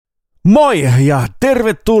Moi ja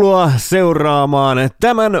tervetuloa seuraamaan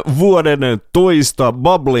tämän vuoden toista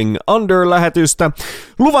Bubbling Under-lähetystä.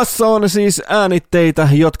 Luvassa on siis äänitteitä,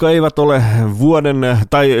 jotka eivät ole vuoden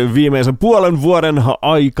tai viimeisen puolen vuoden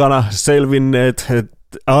aikana selvinneet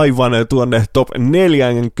aivan tuonne top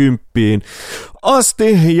 40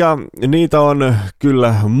 asti, ja niitä on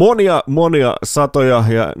kyllä monia satoja,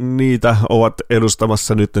 ja niitä ovat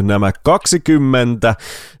edustamassa nyt nämä 20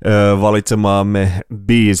 valitsemaamme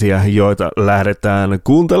biisiä, joita lähdetään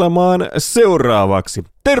kuuntelemaan seuraavaksi.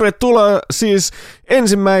 Tervetuloa siis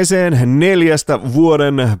ensimmäiseen 4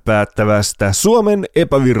 vuoden päättävästä Suomen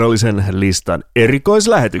epävirallisen listan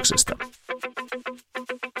erikoislähetyksestä.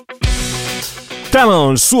 Tämä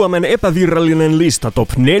on Suomen epävirallinen lista top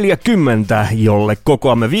 40, jolle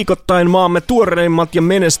kokoamme viikoittain maamme tuoreimmat ja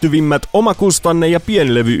menestyvimmät omakustanne- ja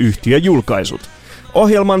pienlevyyhtiöjulkaisut.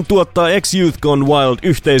 Ohjelman tuottaa X-Youth Gone Wild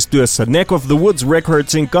yhteistyössä Neck of the Woods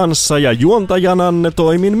Recordsin kanssa, ja juontajananne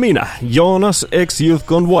toimin minä, Joonas X-Youth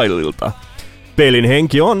Gone Wildilta. Pelin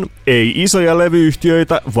henki on, ei isoja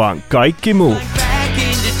levyyhtiöitä, vaan kaikki muu.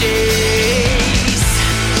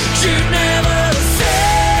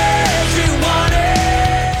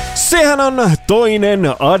 Sehän on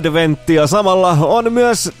toinen adventti, ja samalla on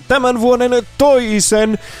myös tämän vuoden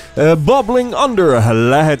toisen Bubbling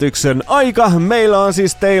Under-lähetyksen aika. Meillä on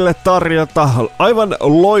siis teille tarjota aivan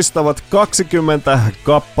loistavat 20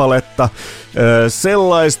 kappaletta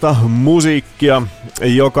sellaista musiikkia,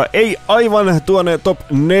 joka ei aivan tuonne top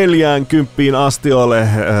 40 asti ole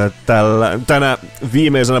tänä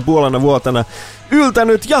viimeisenä puolena vuotena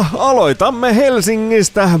yltänyt, ja aloitamme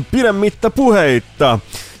Helsingistä pidemmittä puheitta.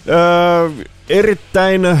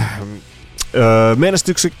 Erittäin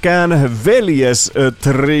menestyksekkään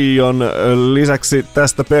veljestrion lisäksi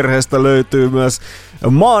tästä perheestä löytyy myös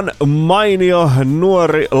maan mainio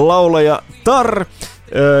nuori laulaja Tar,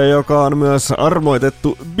 joka on myös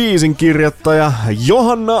armoitettu biisinkirjoittaja.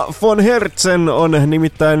 Johanna von Hertzen on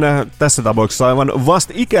nimittäin tässä tapauksessa aivan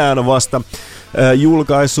vastikään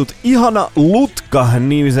julkaissut Ihana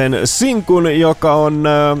Lutka-nimisen sinkun, joka on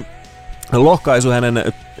lohkaisu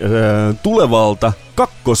hänen tulevalta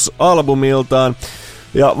kakkosalbumiltaan.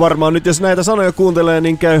 Ja varmaan nyt jos näitä sanoja kuuntelee,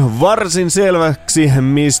 niin käy varsin selväksi,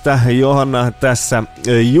 mistä Johanna tässä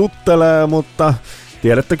juttelee, mutta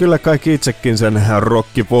tiedätte kyllä kaikki itsekin sen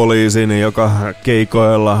rockipoliisin, joka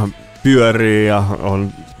keikoilla pyörii ja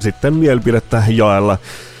on sitten mielipidettä jaella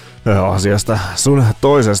asiasta sun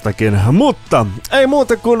toisestakin. Mutta ei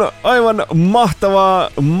muuta kuin aivan mahtavaa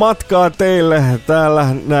matkaa teille täällä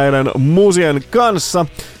näiden musien kanssa.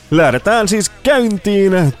 Lähdetään siis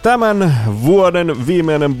käyntiin tämän vuoden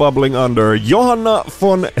viimeinen Bubbling Under Johanna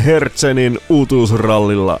von Hertzenin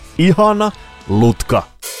uutuusrallilla Ihana Lutka.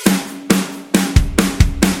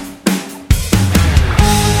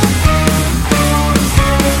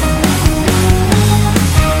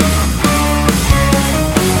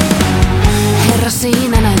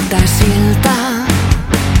 Siinä näyttää siltä,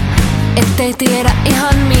 ettei tiedä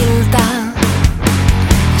ihan miltä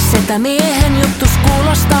setä miehen juttus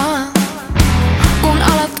kuulostaa, kun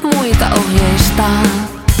alat muita ohjeistaa.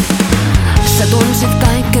 Sä tunsit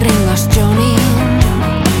kaikki ringas Johnnyin,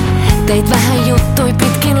 teit vähän juttui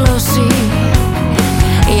pitkin losiin,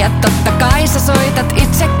 ja totta kai sä soitat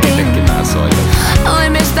itsekin. Itsekin mä soitan. Oi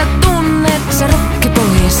mistä tunnet sä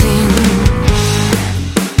rockipoliisin?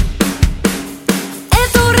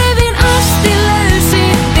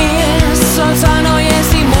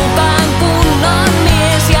 Sanojesi mukaan kunnon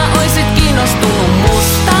mies, ja oisit kiinnostunut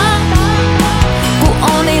musta, kun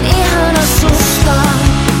olin ihana susta.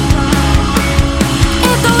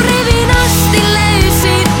 Eturivin asti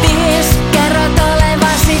löysit ties, kerrot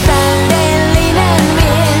olevasi täydellinen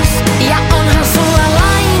mies, ja onhan sulla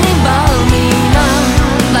laini valmiina,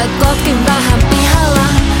 vaik kotkin vähän pihalla,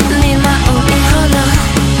 niin mä oon ihana.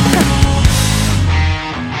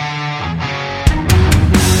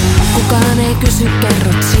 Kukaan ei kysy,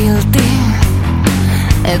 kerrot silti,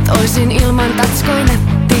 et oisin ilman tatskoi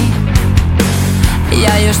nätti.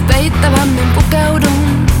 Ja jos peittävämmin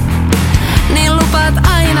pukeudun, niin lupaat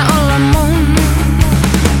aina olla mun.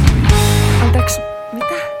 Anteeksi,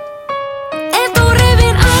 mitä?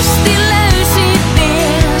 Eturivin asti löysit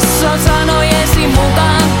ties, oot sanojesi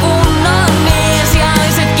mukaan kunnon mies, ja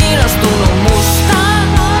oisit kiinnostunut musta,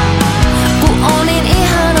 kun olin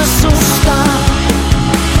ihana susta.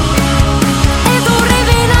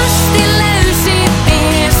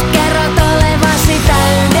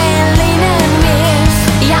 Täydellinen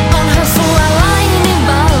mies, ja onhan sulla laini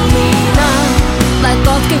valmiina, vai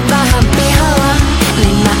kotkin vähän pihalla,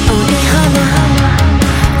 niin mä oon ihana.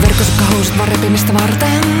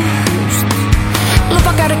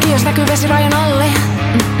 jos näkyy vesirajan alle.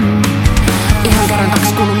 Ihan kerran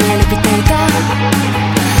 2 kuuluu mielipiteitä.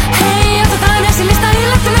 Hei, otetaan ensin listaan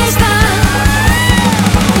yllättyneistä.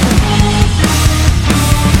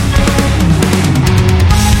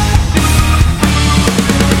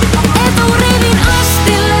 Eturivin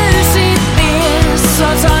asti löysit ties.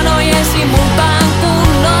 Sä sanojesi mukaan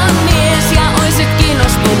kunnon mies. Ja oisit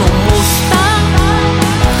kiinnostunut musta,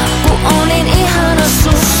 kun olin ihana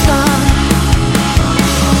susta.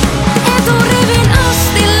 Eturivin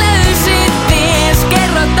asti löysit ties.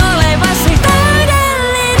 Kerrot olevasi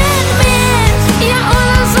täydellinen mies. Ja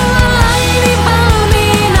on sulla laivi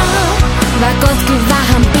valmiina. Mä kotkin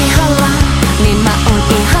vähän pihalla, niin mä oon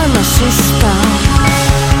ihana susta.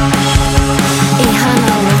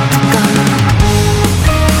 Ihana lotka.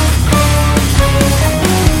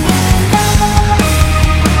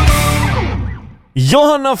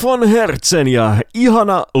 Johanna von Hertzen ja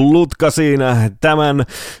ihana Lutka siinä tämän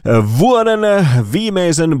vuoden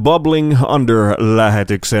viimeisen Bubbling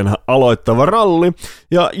Under-lähetyksen aloittava ralli.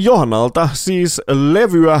 Ja Johannalta siis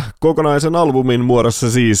levyä kokonaisen albumin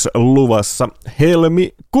muodossa siis luvassa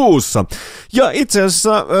helmikuussa. Ja itse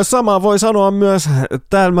asiassa sama voi sanoa myös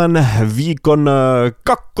tämän viikon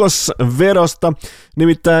kakkosvedosta,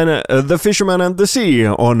 nimittäin The Fisherman and the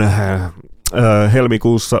Sea on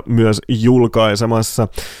helmikuussa myös julkaisemassa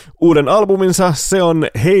uuden albuminsa. Se on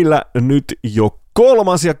heillä nyt jo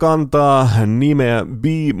 3. ja kantaa nimeä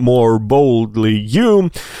Be More Boldly You.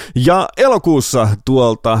 Ja elokuussa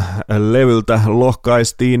tuolta levyltä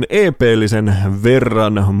lohkaistiin EP-lisen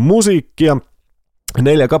verran musiikkia.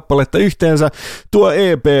 4 kappaletta yhteensä. Tuo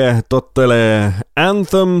EP tottelee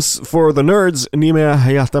Anthems for the Nerds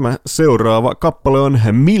 -nimeä ja tämä seuraava kappale on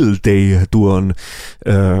miltei tuon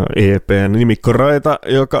EPn nimikkoraita,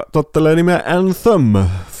 joka tottelee nimeä Anthem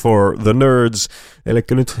for the Nerds. Eli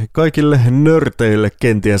nyt kaikille nörteille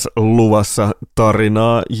kenties luvassa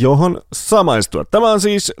tarinaa, johon samaistua. Tämä on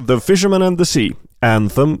siis The Fisherman and the Sea.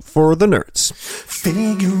 Anthem for the Nerds.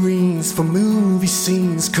 Figurines for movie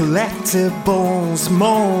scenes, collectibles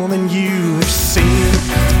more than you have seen.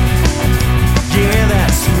 Yeah,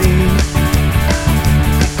 that's me.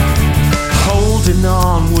 Holding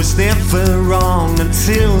on was never wrong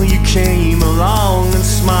until you came along and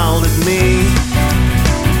smiled at me.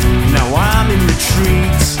 Now I'm in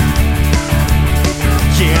retreat.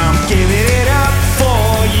 Yeah, I'm giving it up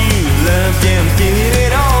for you, love. Yeah, I'm giving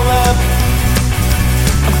it all up.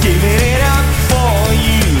 I'm giving it up for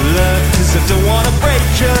you, love, 'cause I don't wanna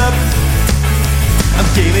break up. I'm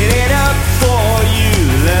giving it up for you,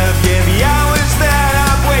 love, yeah, the hours that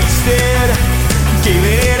I've wasted. I'm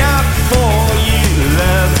giving it up for you,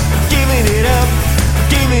 love,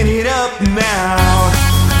 giving it up now.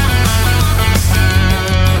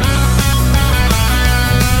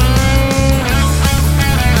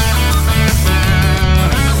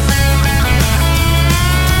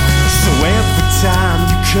 So every time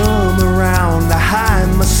you come around, I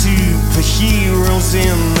hide my superheroes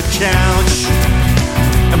in the couch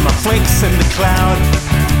and my flakes in the cloud.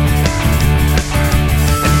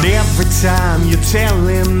 And every time you're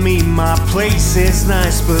telling me my place is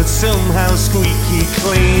nice but somehow squeaky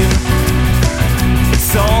clean,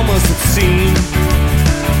 it's almost obscene.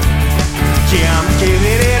 Yeah, I'm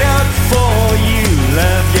giving it up for you,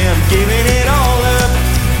 love. Yeah, I'm giving it all up.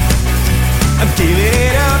 I'm giving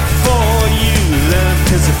it up for you, love,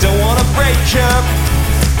 'cause I don't wanna break up.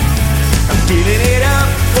 I'm giving it up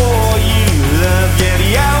for you, love, yeah,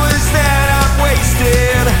 the hours that I've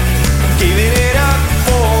wasted. I'm giving it up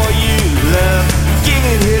for you, love,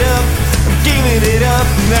 giving it up, I'm giving it up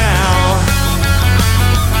now.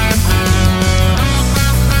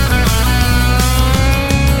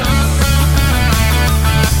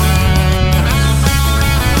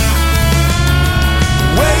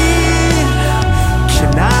 Wait,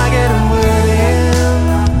 can I get a word in?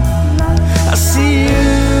 I see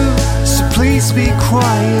you, so please be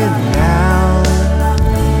quiet now.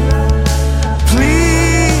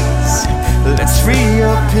 Please, let's free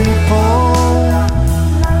your people.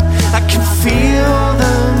 I can feel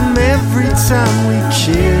them every time we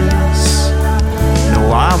kiss. No,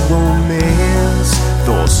 I won't miss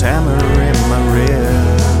those hammer in my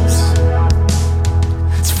ribs.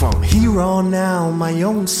 It's from here on out, my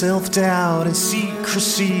own self-doubt and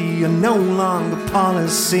secrecy are no longer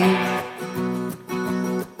policy.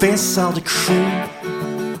 This I'll decree.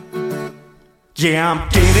 Yeah, I'm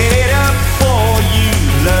giving it up for you,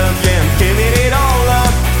 love. Yeah, I'm giving it all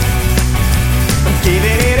up. I'm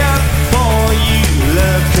giving it up for you,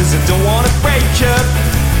 love, 'cause I don't wanna break up.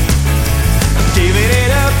 I'm giving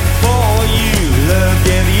it up for you, love.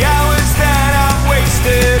 Yeah, the hours that I've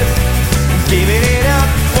wasted. I'm giving it up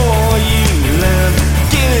for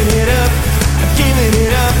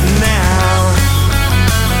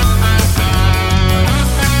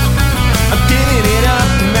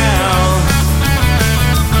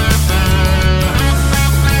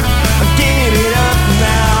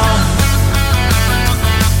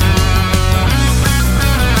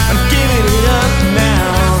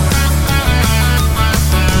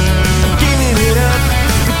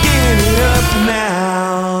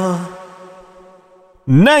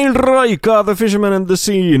Näin raikaa The Fisherman and the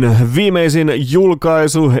Sea, viimeisin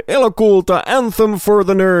julkaisu elokuulta Anthem for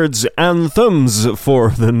the Nerds, Anthems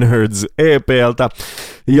for the Nerds EP:ltä.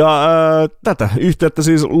 Ja tätä yhteyttä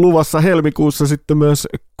siis luvassa helmikuussa sitten myös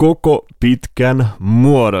koko pitkän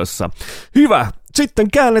muodossa. Hyvä!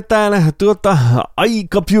 Sitten käännetään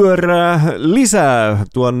aikapyörää lisää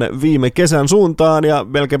tuonne viime kesän suuntaan ja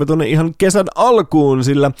melkein tuonne ihan kesän alkuun,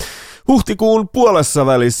 sillä huhtikuun puolessa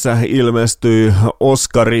välissä ilmestyi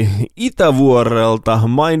Oskari Itävuorelta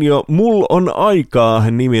mainio Mul on aikaa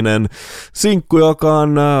 -niminen sinkku, joka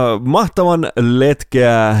on mahtavan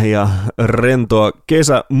letkeää ja rentoa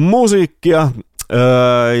kesämusiikkia.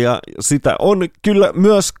 Ja sitä on kyllä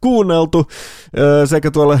myös kuunneltu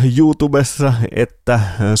sekä tuolla YouTubessa että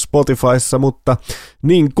Spotifyssa, mutta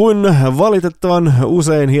niin kuin valitettavan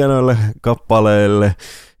usein hienoille kappaleille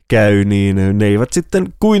käy, niin ne eivät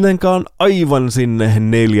sitten kuitenkaan aivan sinne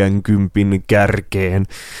 40 kärkeen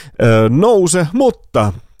nouse,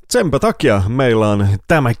 mutta senpä takia meillä on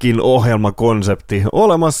tämäkin ohjelmakonsepti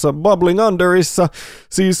olemassa Bubbling Underissa.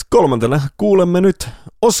 Siis kolmantena kuulemme nyt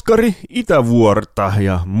Oskari Itävuorta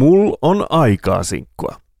ja Mul on aikaa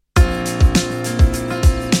 -sinkkua.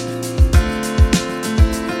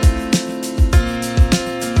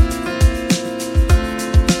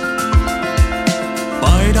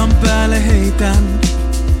 Paidan päälle heitän,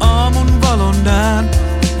 aamun valon näen,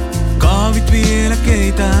 kaavit vielä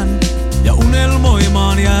keitän ja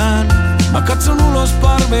unelmoimaan jään. Mä katson ulos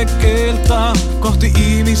parvekkeelta kohti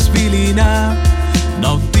ihmisvilinää,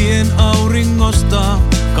 nauttien auringosta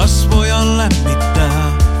kasvoja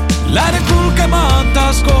lämmittää. Lähden kulkemaan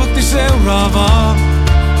taas kohti seuraavaa,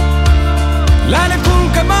 lähden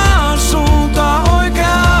kulkemaan suuntaan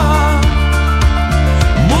oikeaa.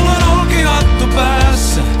 Mulla on olkihattu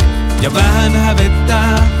päässä ja vähän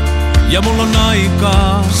hävettää, ja mulla on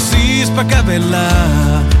aikaa, siispä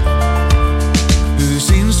kävellään.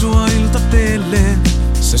 Pyysin sua iltateelle,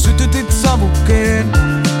 sä sytytit savukkeen.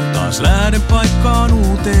 Taas lähden paikkaan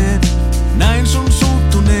uuteen, näin sun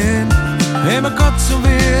suuttuneen. Hei mä katso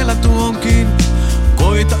vielä tuonkin,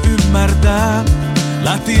 koita ymmärtää.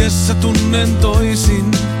 Lähtiessä tunnen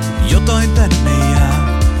toisin, jotain tänne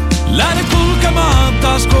jää. Lähden kulkemaan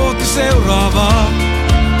taas kohti seuraavaa,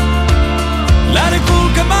 lähden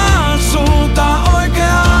kulkemaan suuntaan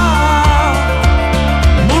oikeaa.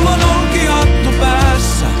 Mulla on olkihattu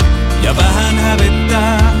päässä ja vähän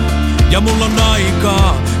hävettää, ja mulla on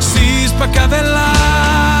aikaa, siispä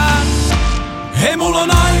kävellään. Hei, mulla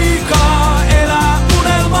on aikaa elää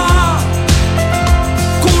unelmaa,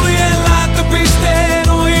 kuljen lähtöpisteen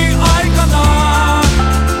ohi aikanaan.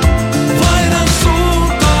 Vaihdan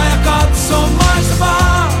suuntaa ja katson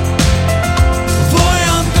maisemaa,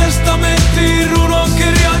 voihan testamenttiin runon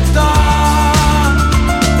kirjoittaa.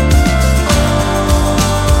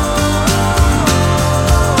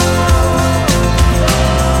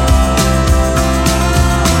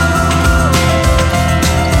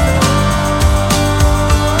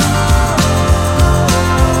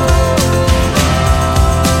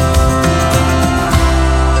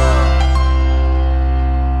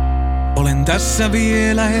 Tässä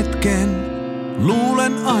vielä hetken,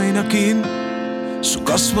 luulen ainakin, sun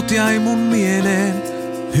kasvot jäi mun mieleen,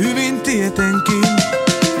 hyvin tietenkin.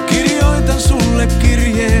 Kirjoitan sulle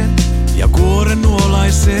kirjeen ja kuoren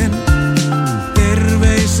nuolaisen,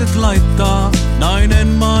 terveiset laittaa nainen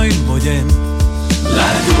maailmojen.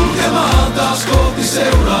 Lähden kulkemaan taas kohti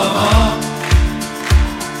seuraavaa,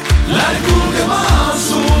 lähden kulkemaan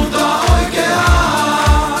suuntaan oikeaa.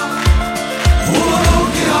 Mulla on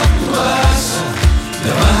olkihattu päässä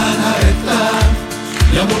ja vähän hävettää,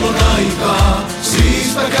 ja mulla on aikaa,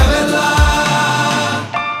 siispä kävellään.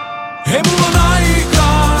 Hei, mulla on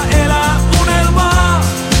aikaa elää unelmaa,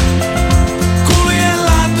 kuljen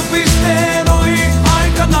lähtöpisteen ohi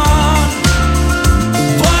aikanaan.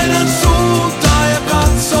 Vaihdan suuntaa ja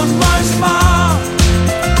katson maisemaa,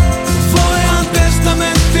 voihan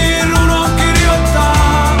testamenttiin runon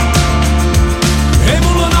kirjoittaa.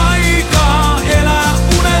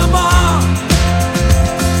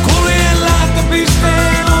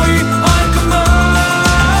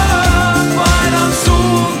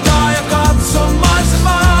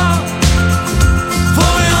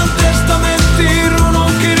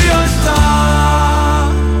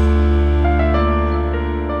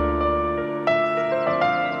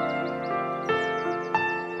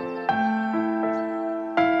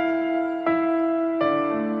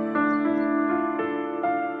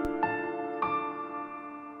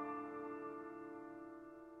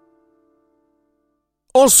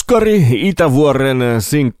 Oskari Itävuoren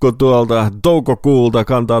sinkku tuolta toukokuulta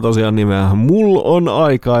kantaa tosiaan nimeä Mul on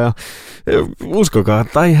aikaa ja uskokaa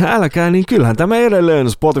tai älkää, niin kyllähän tämä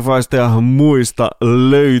edelleen Spotifysta ja muista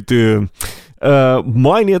löytyy.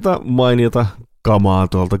 Mainiota kamaa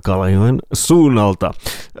tuolta Kalajoen suunnalta.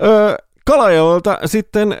 Kalajoelta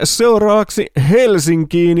sitten seuraavaksi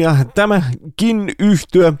Helsinkiin ja tämäkin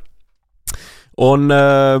yhtye on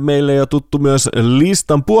meille jo tuttu myös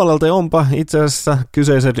Listan puolelta ja onpa itse asiassa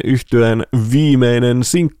kyseisen yhtyeen viimeinen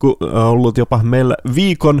sinkku ollut jopa meillä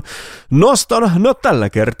viikon noston. No tällä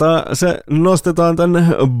kertaa se nostetaan tänne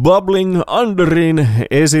Bubbling Underin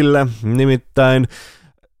esille, nimittäin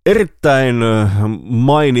erittäin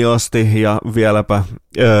mainiosti ja vieläpä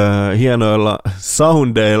hienoilla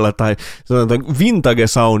soundeilla tai sanotaan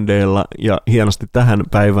vintage-soundeilla ja hienosti tähän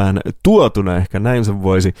päivään tuotuna, ehkä näin se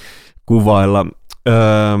voisi kuvailla.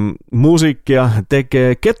 Musiikkia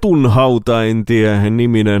tekee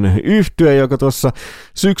Ketunhautaintie-niminen yhtye, joka tuossa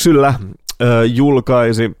syksyllä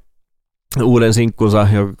julkaisi uuden sinkkunsa,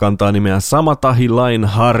 joka kantaa nimeä Sama tahi Lain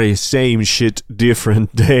Hari, Same Shit Different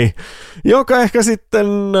Day, joka ehkä sitten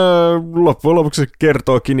loppujen lopuksi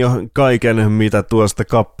kertookin jo kaiken, mitä tuosta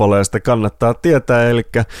kappaleesta kannattaa tietää, eli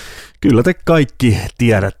kyllä te kaikki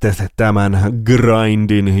tiedätte tämän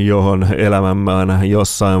grindin, johon elämämme aina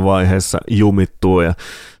jossain vaiheessa jumittuu, ja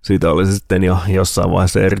siitä olisi sitten jo jossain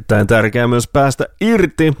vaiheessa erittäin tärkeää myös päästä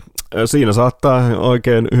irti. Siinä saattaa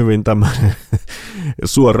oikein hyvin tämmöinen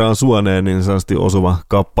suoraan suoneen niin sanotusti osuva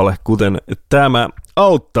kappale, kuten tämä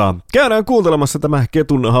auttaa. Käydään kuuntelemassa tämä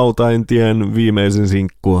Ketunhautaintien viimeisin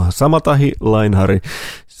sinkku, Sama tahi Lain Hari,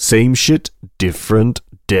 Same Shit Different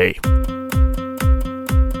Day.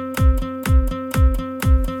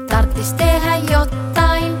 Tarttis tehdä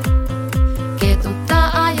jotain,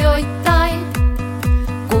 ketuttaa ajoittain.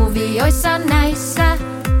 Kuvioissa näissä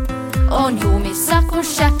on jumissa kun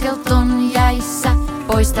Shackleton jäissä.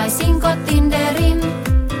 Poistaisinko Tinderin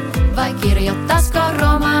vai kirjoittaisko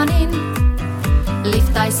romaanin?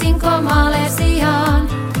 Liftaisinko Malesiaan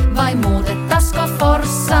vai muutettaisiko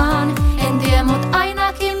Forssaan? En tiedä, mut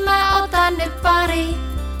ainakin mä otan nyt pari.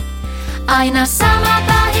 Aina sama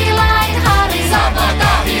tahi Lain Hari, sama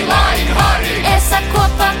tahi Lain Hari. Essä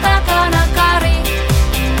kuoppan takana kari.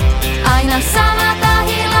 Aina sama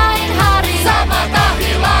tahi Lain Hari, sama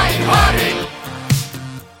tahi Lain Hari.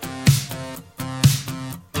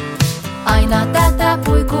 Aina tätä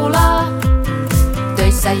puikulaa,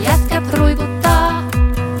 töissä jätkät ruikuttaa.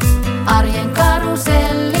 Arjen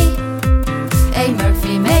karuselli, ei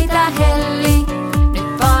Murphy meitä helli.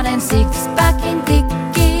 Nyt panen sixpackin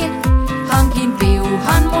tikkiin, hankin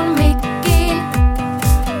piuhan mun mikkiin.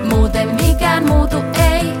 Muuten mikään muutu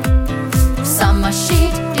ei, sama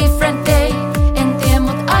shit, different day. En tiedä,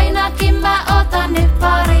 mut ainakin mä otan nyt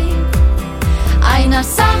pari. Aina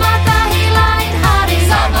sama tahi Lain Hari,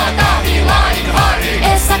 sama tahi Lain Hari.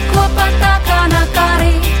 Essä kuopan takana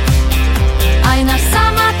kari. Aina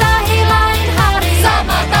sama tahi Lain Hari,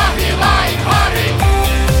 sama tahi Lain Hari.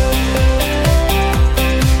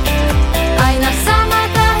 Aina sama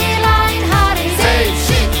tahi Lain Hari, same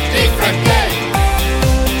shit, different day.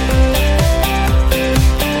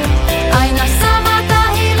 Aina sama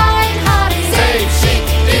tahi Lain Hari, same shit,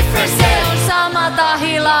 different day. Se on sama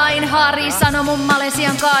tahi Lain Hari, sano mun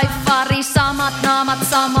Malesian kaifari. Samat naamat,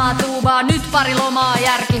 sama tuuba, nyt pari lomaa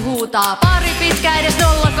järki huutaa. Pari pitkä edes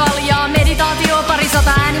 0 kaljaa, meditaatio, pari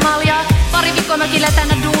 100 äänimaljaa. Pari viikkoa mökillä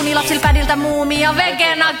tänä duuni, lapsil pädiltä muumia,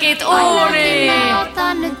 vegenakit uuni. Ainakin mä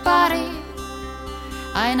otan nyt pari,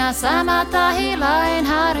 aina sama tahi Lain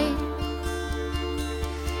Hari.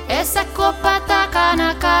 Essä kuoppa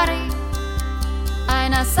takana kari,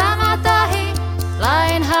 aina sama tahi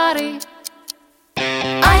Lain Hari.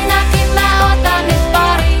 Ainakin mä otan nyt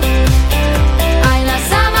pari, aina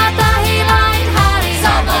sama tahi Lain Hari,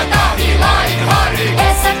 sama tahi Lain Hari.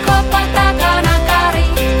 Essä kuoppa takana kari,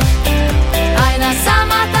 aina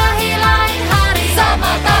sama tahi Lain Hari,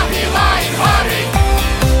 sama tahi Lain Hari.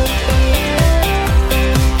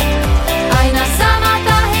 Aina sama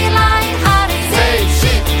tahi Lain Hari, same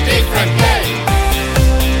shit, different day.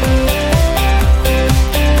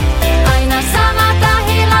 Aina sama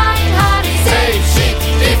tahi Lain Hari, same shit,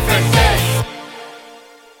 different day.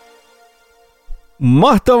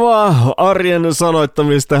 Mahtavaa arjen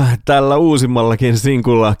sanoittamista tällä uusimmallakin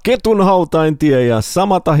sinkulla. Ketunhautaintie ja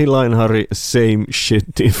Sama tahi Lain Hari, Same Shit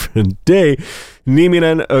Different Day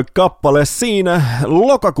 -niminen kappale siinä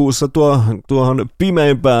lokakuussa tuohon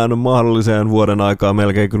pimeimpään mahdolliseen vuoden aikaan,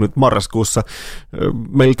 melkein kuin nyt marraskuussa.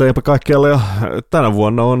 Meiltä jopa kaikkialla jo tänä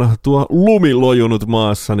vuonna on tuo lumi lojunut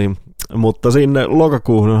maassani, mutta sinne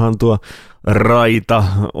lokakuuhunhan tuo raita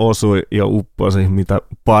osui ja upposi mitä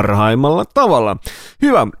parhaimmalla tavalla.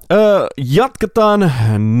 Hyvä, jatketaan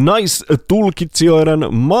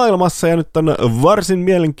naistulkitsijoiden maailmassa ja nyt on varsin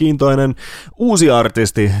mielenkiintoinen uusi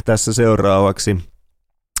artisti tässä seuraavaksi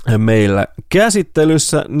meillä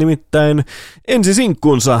käsittelyssä, nimittäin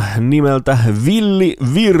ensisinkkunsa nimeltä Villi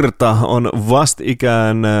Virta on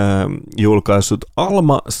vastikään julkaissut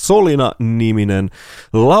Alma Solina-niminen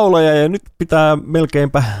laulaja, ja nyt pitää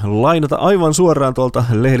melkeinpä lainata aivan suoraan tuolta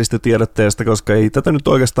lehdistötiedotteesta, koska ei tätä nyt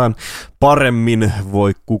oikeastaan paremmin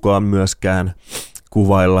voi kukaan myöskään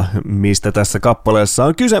kuvailla, mistä tässä kappaleessa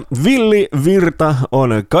on kyse. Villi Virta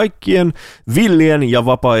on kaikkien villien ja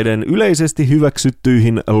vapaiden yleisesti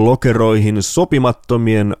hyväksyttyihin lokeroihin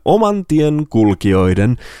sopimattomien oman tien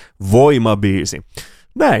kulkijoiden voimabiisi.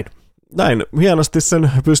 Näin hienosti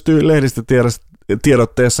sen pystyy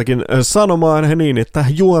lehdistötiedotteessakin sanomaan niin, että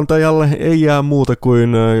juontajalle ei jää muuta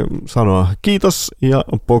kuin sanoa kiitos ja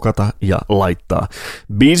pokata ja laittaa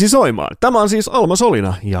biisi soimaan. Tämä on siis Alma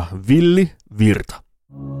Solina ja Villi Virta.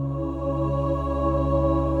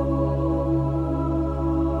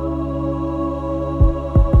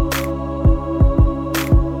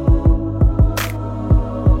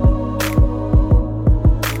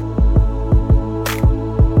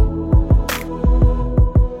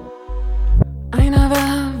 Aina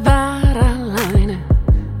vähän vääränlainen,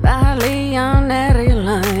 vähän liian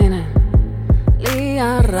erilainen,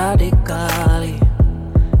 liian radikaali,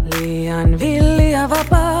 liian villi ja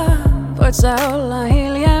vapaa. Voit sä olla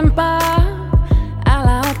hiljempaa,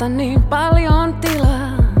 älä ota niin paljon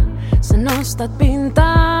tilaa. Sä nostat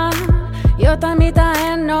pintaan jotain mitä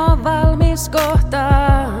en oo valmis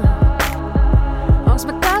kohtaa. Onks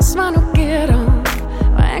mä kasvanut kierron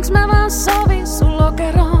vai enks mä vaan sovi sun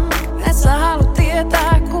lokeroon? Et sä haluut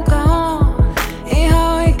tietää kuka on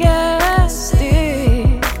ihan oikeesti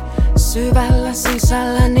syvällä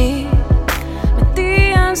sisälläni. Mä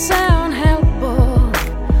tiedän se on helppoa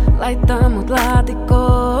laittaa mut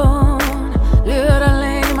laatikkoon, lyödä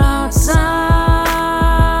leima otsaan.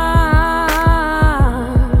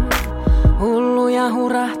 Hullu ja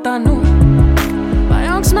hurahtanut, vai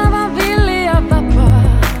onks mä vaan villi ja vapaa?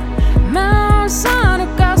 Mä oon saanut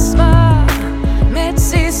kasvaa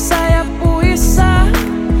metsissä ja puissa,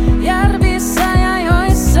 järvissä ja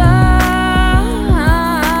joissa.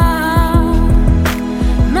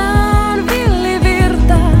 Mä oon villi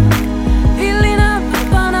virta, villinä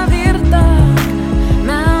vapaana virta.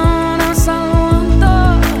 Mä oon osa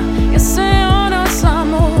luontoa ja se on osa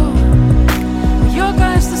mua,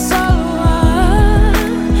 jokaista solua.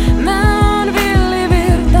 Mä oon villi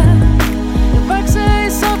virta, ja vaik se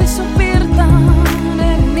ei sovi sun pirtaan,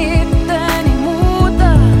 en itteni muuta.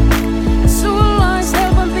 Sulla ois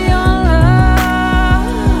helpompi olla.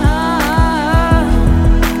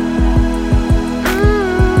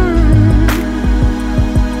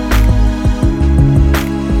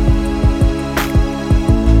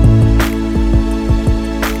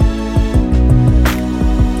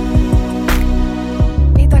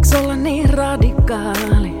 Pitääks olla niin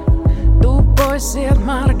radikaali? Tuu pois sielt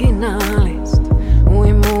marginaalist.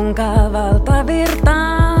 Ui mun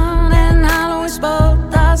valtavirtaan. En haluis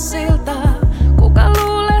polttaa siltaa. Kuka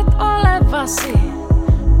luulet olevasi?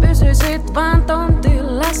 Pysyisit vaan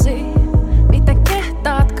tontilläsi. Miten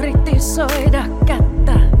kehtaat kritisoida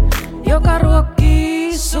kättä, joka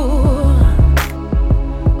ruokkii sua?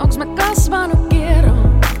 Onks mä kasvanut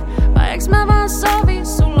kierron vai eiks mä vaan sovi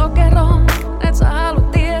sun lokeroon? Et sä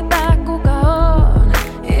haluut tietää kuka on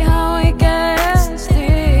ihan oikeesti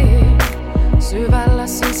syvällä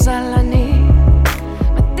sisälläni.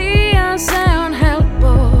 Mä tiedän se on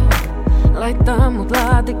helppoa laittaa mut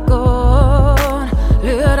laatikkoon,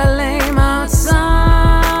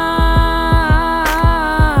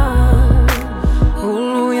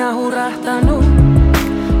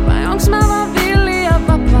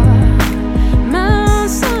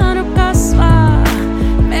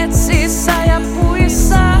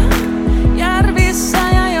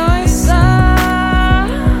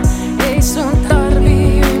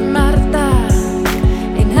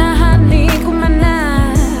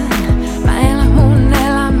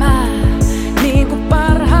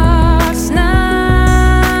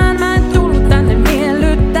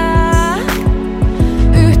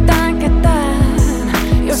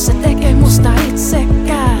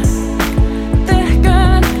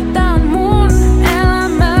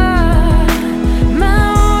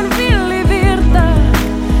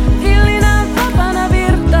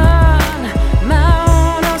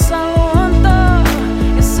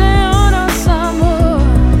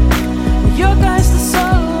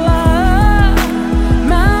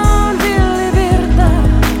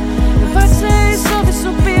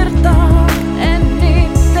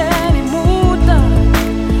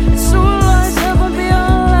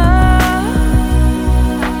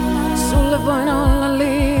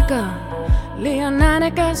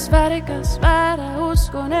 äänekäs, värikäs,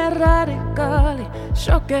 vääräuskoinen, radikaali,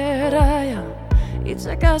 shokeraaja,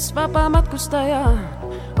 itsekäs, vapaa matkustaja.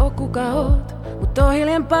 O kuka oot, mut oo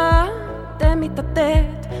hiljempaa, tee mitä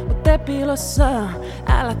teet, mut tee piilossa,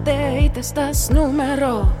 älä tee itsestäs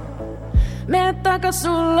numero. Mene takas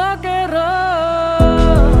sun lokeroon.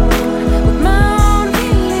 Mut mä oon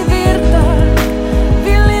villivirta,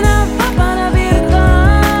 villinä vapaana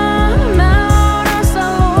virtaa. Mä oon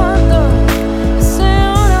osa luontoa, se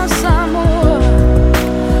on osa mua,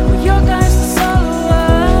 mun jokaista solua.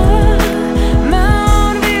 Mä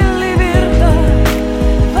oon villivirta,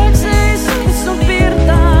 vaik se ei sovi sun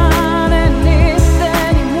virtaan. En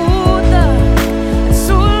itteeni muuta, et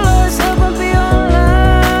sulla ois helpompi olla.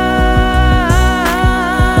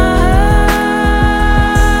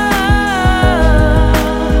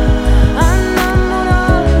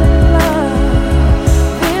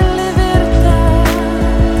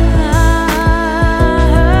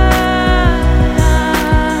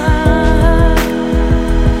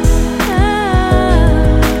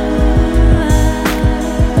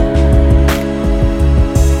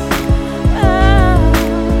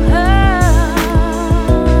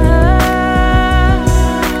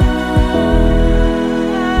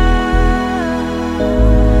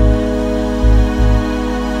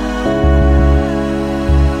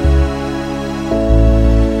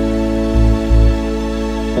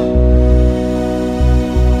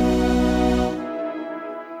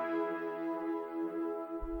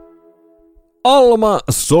 Alma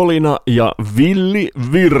Solina ja Villi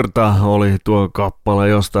Virta oli tuo kappale,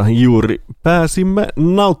 josta juuri pääsimme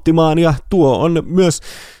nauttimaan, ja tuo on myös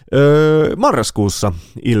marraskuussa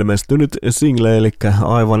ilmestynyt single, eli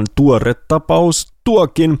aivan tuore tapaus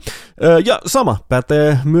tuokin. Ja sama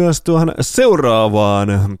pätee myös tuohon seuraavaan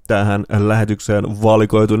tähän lähetykseen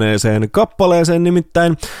valikoituneeseen kappaleeseen,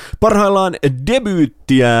 nimittäin parhaillaan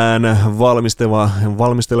debyyttiään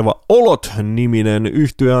valmisteleva Olot-niminen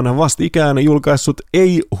yhtye on vastikään julkaissut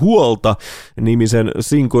Ei huolta -nimisen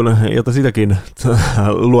sinkun, jota sitäkin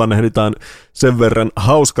luonnehditaan sen verran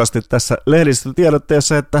hauskasti tässä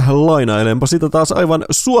lehdistötiedotteessa, että lainailenpa sitä taas aivan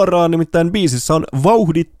suoraan, nimittäin biisissä on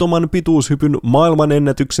vauhdittoman pituushypyn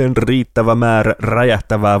maailmanennätyksen riittävä määrä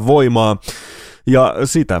räjähtävää voimaa. Ja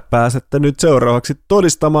sitä pääsette nyt seuraavaksi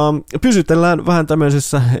todistamaan. Pysytellään vähän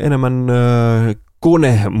tämmöisessä enemmän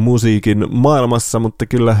konemusiikin maailmassa, mutta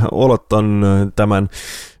kyllä Olot on tämän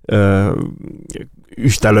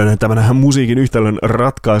tämän musiikin yhtälön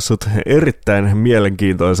ratkaissut erittäin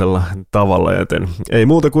mielenkiintoisella tavalla, joten ei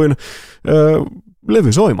muuta kuin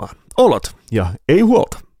levy soimaan. Olot ja Ei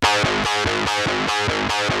huolta.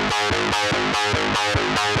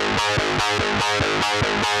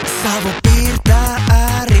 Savu piirtää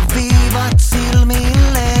ääriviivat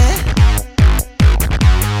silmille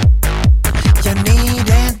ja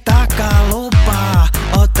niiden takalupaa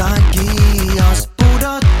otan kiinni, jos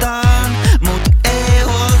pudottaan, mut ei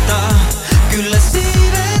huolta. Kyllä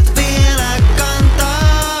siivet vielä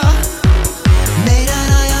kantaa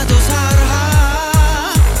meidän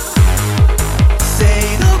ajatusharhaa. Se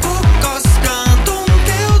ei nuku koskaan,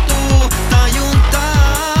 tunkeutuu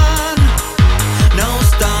tajuntaan.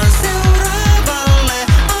 Noustaan seuraavaan.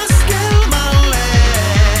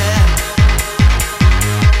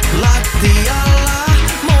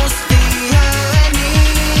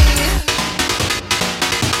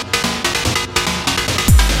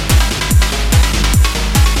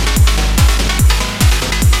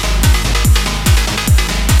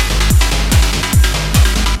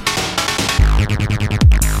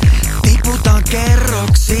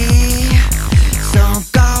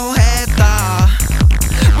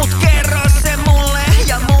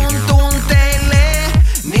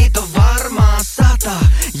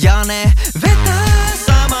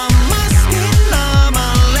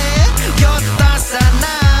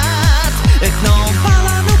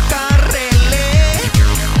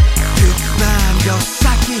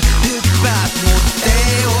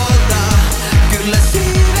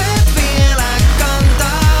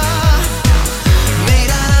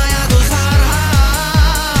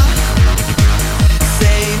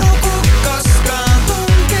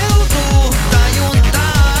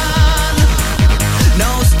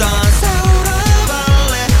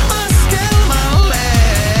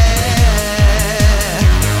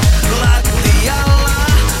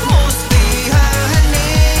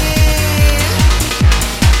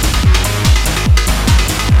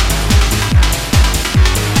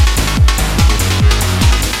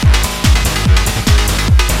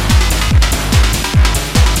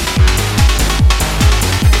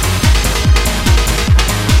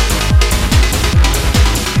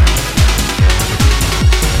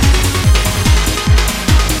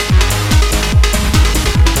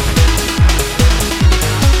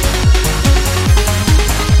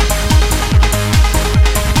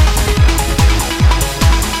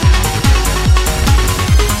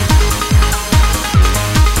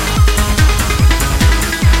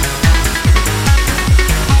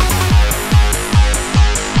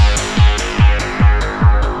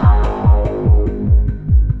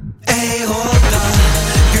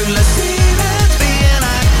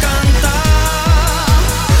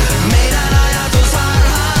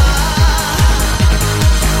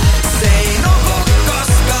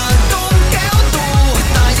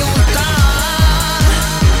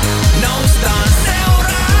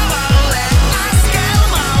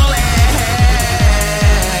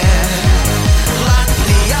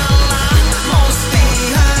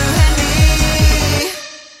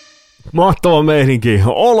 Mahtava meininki.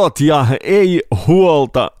 Olot ja ei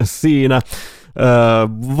huolta siinä.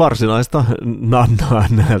 Varsinaista nannaa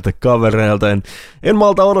näiltä kavereilta. En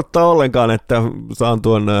malta odottaa ollenkaan, että saan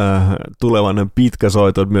tuon tulevan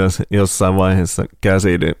pitkäsoiton myös jossain vaiheessa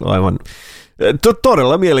käsiin. Aivan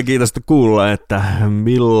todella mielenkiintoista kuulla, että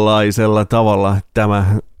millaisella tavalla tämä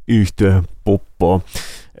yhtye puppoo.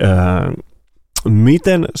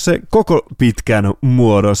 Miten se koko pitkän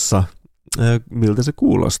muodossa, miltä se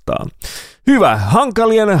kuulostaa? Hyvä,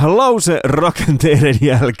 hankalien lauserakenteiden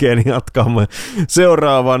jälkeen jatkamme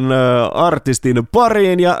seuraavan artistin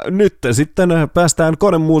pariin ja nyt sitten päästään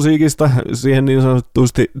konemusiikista siihen niin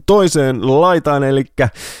sanotusti toiseen laitaan, eli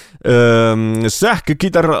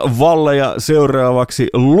sähkökitaravalleja seuraavaksi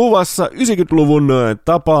luvassa 90-luvun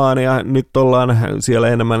tapaan ja nyt ollaan siellä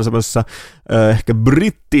enemmän semmoisessa ehkä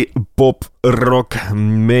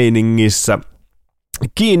britti-pop-rock-meiningissä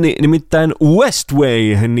kiinni, nimittäin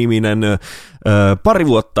Westway-niminen pari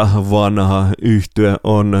vuotta vanha yhtye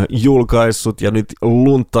on julkaissut ja nyt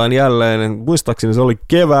lunttaan jälleen, muistaakseni se oli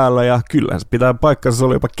keväällä ja kyllä se pitää paikkansa, se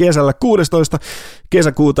oli jopa kesällä 16.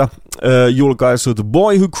 kesäkuuta julkaissut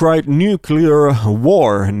Boy Who Cried Nuclear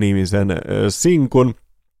War-nimisen sinkun,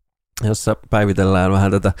 jossa päivitellään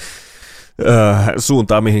vähän tätä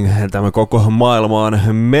suuntaan, mihin tämä koko maailma on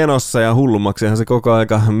menossa ja hullummaksihan se koko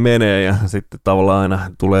aika menee ja sitten tavallaan aina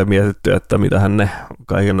tulee mietittyä, että mitähän ne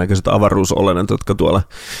kaikennäköiset avaruusolennot, jotka tuolla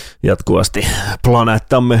jatkuvasti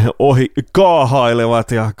planeettamme ohi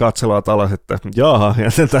kaahailevat ja katselevat alas, että jaha,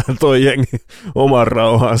 jätetään toi jengi oman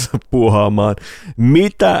rauhansa puuhaamaan.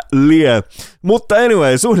 Mitä lie? Mutta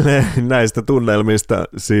anyway, suunnilleen näistä tunnelmista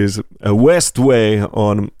siis Westway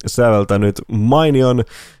on säveltänyt mainion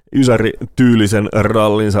ysäri-tyylisen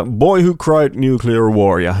rallinsa Boy Who Cried Nuclear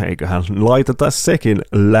War, ja eiköhän laiteta sekin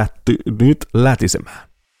lätty nyt lätisemään.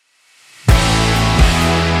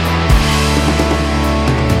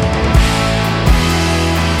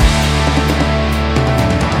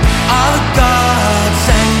 Are the gods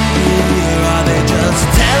angry or are they just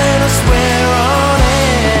telling us we're on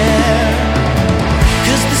air?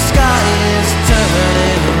 'Cause the sky is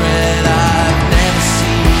turning red, I've never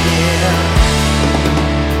seen it.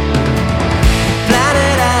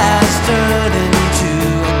 Planet has turned into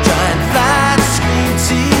a giant flat screen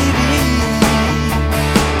TV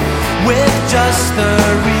with just the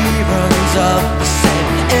reruns of the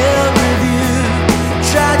same ill review,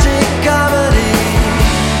 tragic comedy.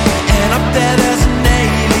 And up there's an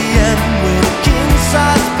alien with a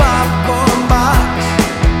king-size popcorn box,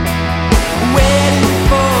 waiting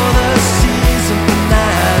for the season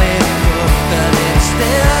finale, but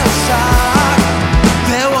instead of shock,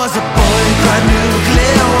 there was a boy who cried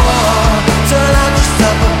nuclear war. Turned out just a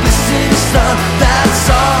publicity stunt, that's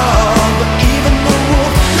all. But even the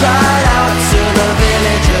wolf cried out to the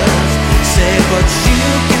villagers, say what you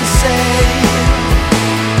can say.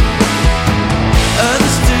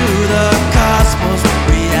 Others do the cosmos,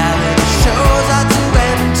 reality shows out to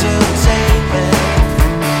entertainment.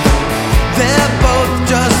 They're both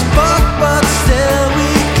just fuck, but still we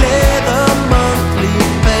clear the monthly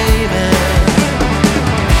payment.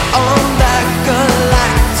 On that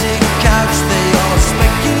galactic couch they all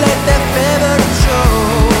speculate their favorite show,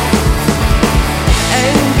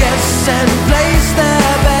 and guess and place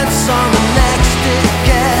their bets on the next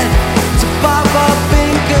ticket to pop up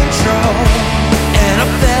in control. And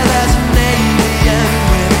up there's an alien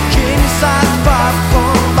with a king-size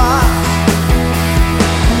popcorn box,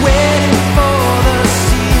 waiting for the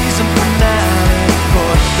season finale,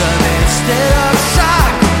 but then instead of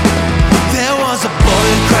shock, there was a boy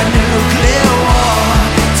who cried nuclear war.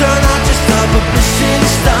 Turned out just a publicity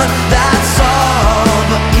stunt, that's all.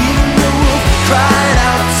 But even the wolf cried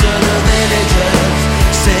out to the villagers,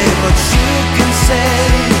 say what you can say.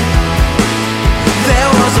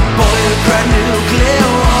 There was a boy who cried nuclear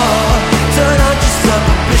war. Turned out just a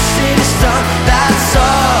publicity stunt, that's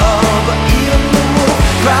all. But even the wolf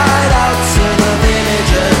cried out to the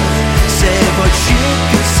villagers, say what you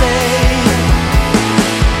can say.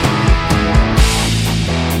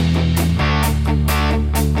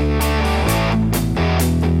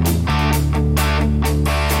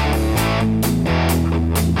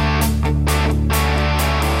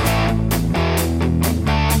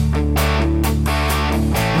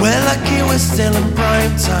 Well, lucky we're still in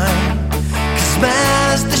prime time, 'cause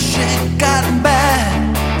man, as the shit gotten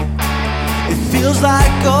bad, it feels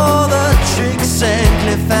like all the tricks and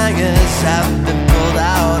cliffhangers have been pulled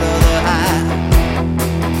out of the hat.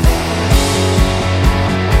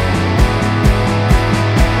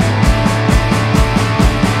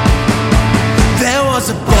 There was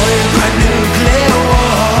a boy who cried nuclear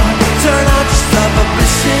war. Turned out just a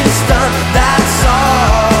publicity stunt,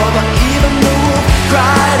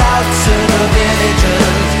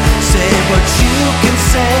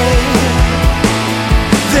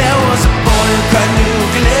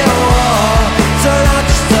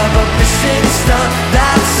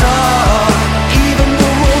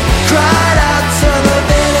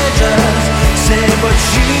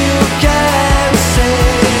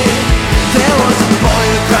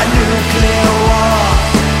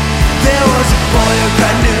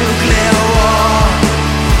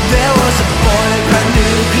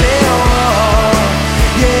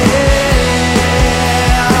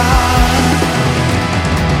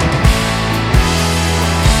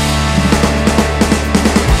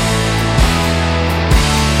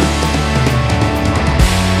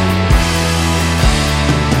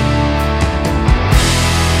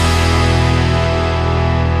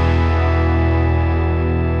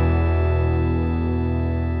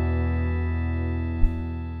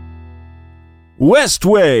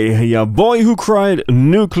 Westway ja Boy Who Cried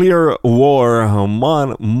Nuclear War,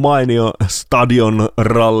 maan mainio stadion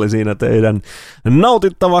ralli siinä teidän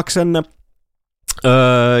nautittavaksenne.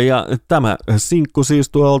 Ja tämä sinkku siis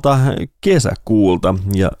tuolta kesäkuulta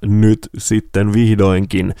ja nyt sitten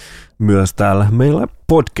vihdoinkin myös täällä meillä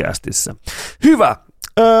podcastissa. Hyvä!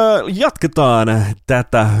 Jatketaan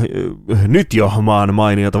tätä nyt jo maan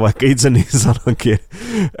mainiota, vaikka itse niin sanonkin.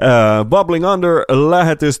 Bubbling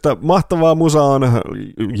Under-lähetystä. Mahtavaa musaa on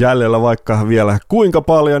jäljellä vaikka vielä kuinka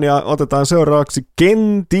paljon, ja otetaan seuraavaksi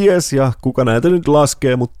kenties, ja kuka näitä nyt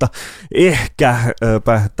laskee, mutta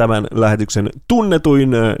ehkäpä tämän lähetyksen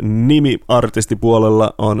tunnetuin nimi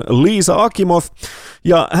artistipuolella on Lisa Akimov,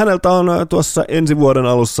 ja häneltä on tuossa ensi vuoden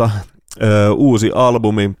alussa uusi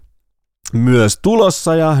albumi myös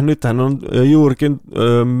tulossa, ja nyt hän on juurikin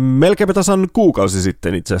melkeinpä tasan kuukausi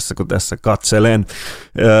sitten itse asiassa, kun tässä katselen,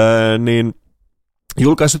 niin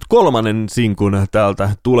julkaissut 3. sinkun täältä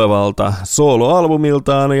tulevalta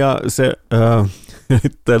soloalbumiltaan, ja se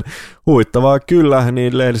sitten huittavaa kyllä,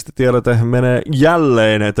 niin lehdistötiedote menee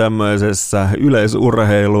jälleen tämmöisessä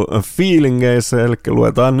yleisurheilufiilingeissä, eli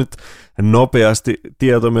luetaan nyt nopeasti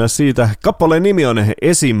tieto myös siitä. Kappaleen nimi on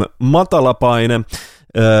Esim. Matalapaine,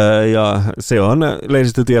 ja se on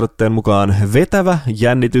lehdistötiedotteen mukaan vetävä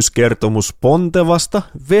jännityskertomus pontevasta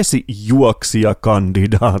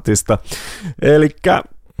vesijuoksijakandidaatista. Elikkä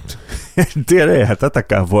en tiedä, eihän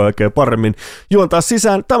tätäkään voi oikein paremmin juontaa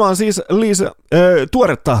sisään. Tämä on siis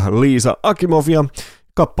tuoretta Lisa Akimovia.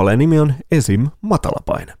 Kappaleen nimi on Esim.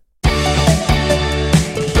 Matalapaine.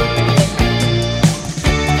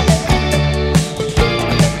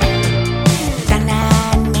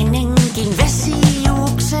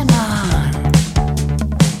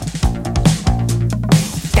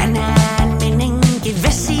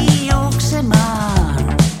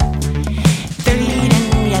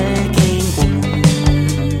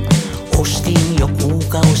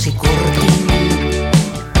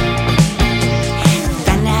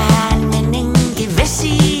 Tänään menenkin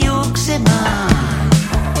vesi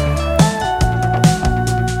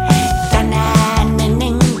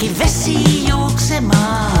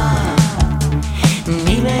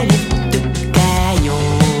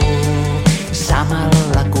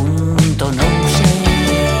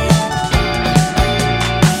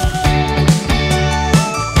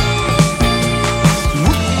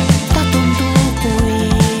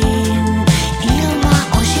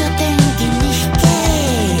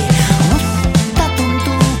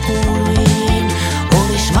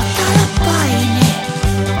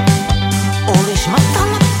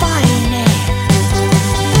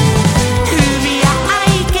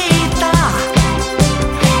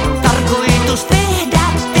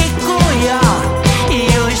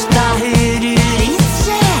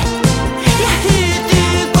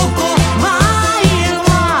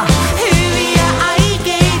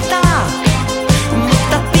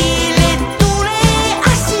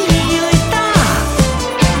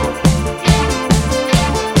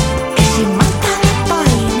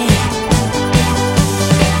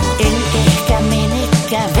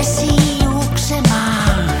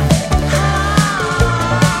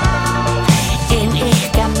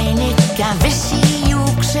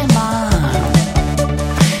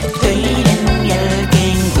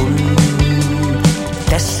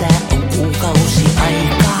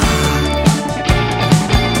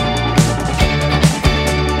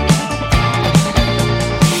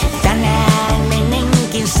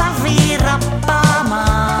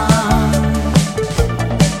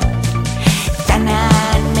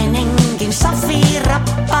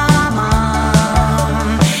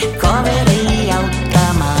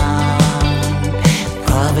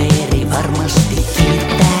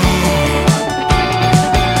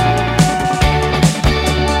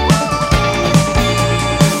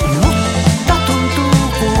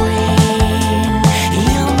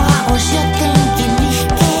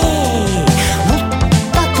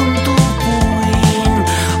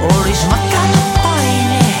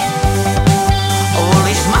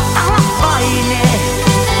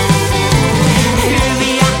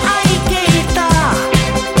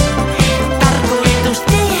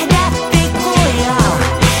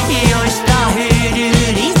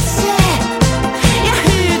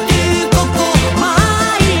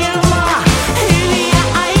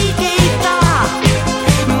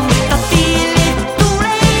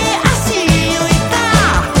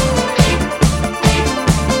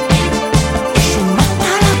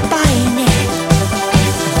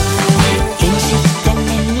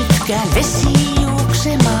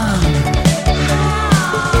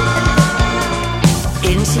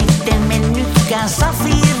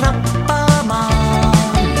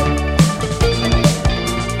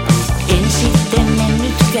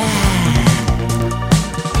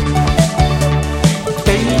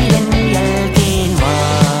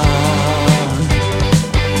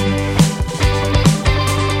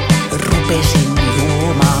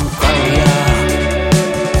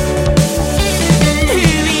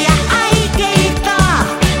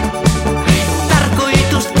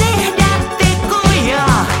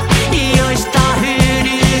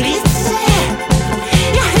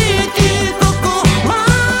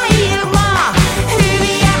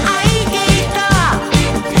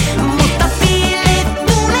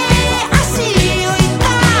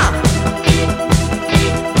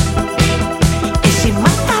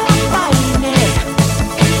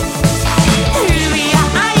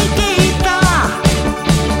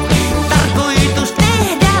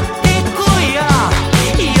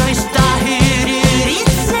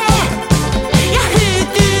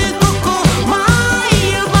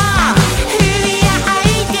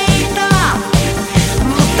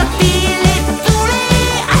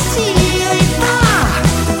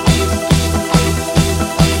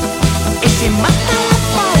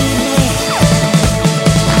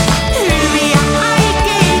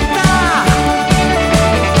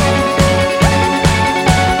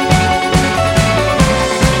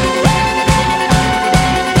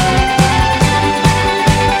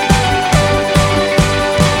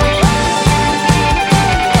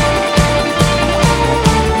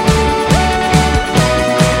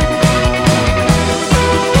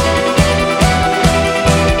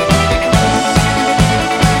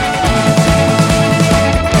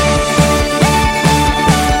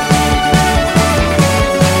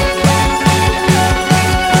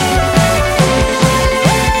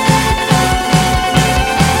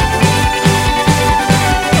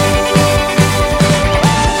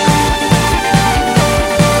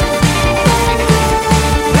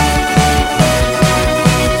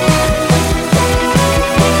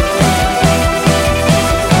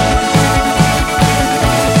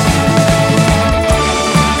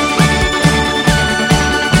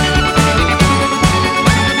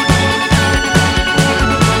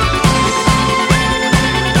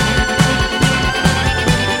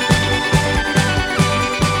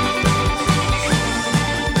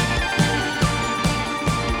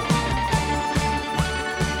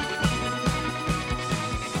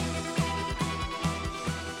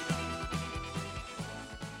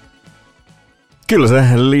Kyllä se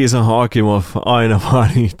Liisa Hakimov aina vaan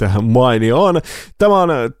niitä mainio on. Tämä on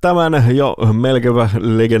tämän jo melkein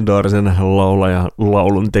legendaarisen laulajan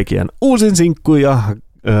laulun tekijän uusin sinkku ja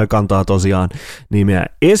kantaa tosiaan nimeä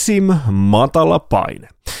Esim. Matala paine.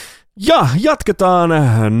 Ja jatketaan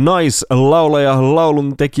naislaulaja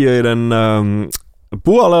laulun tekijöiden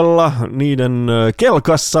puolella, niiden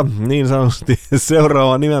kelkassa, niin sanotusti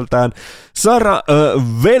seuraava nimeltään Sara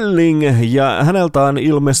Welling, ja häneltä on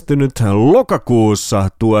ilmestynyt lokakuussa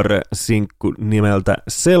tuore sinkku nimeltä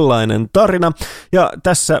Sellainen tarina, ja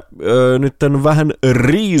tässä nyt on vähän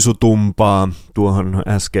riisutumpaa tuohon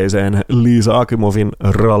äskeiseen Liisa Akimovin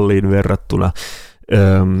ralliin verrattuna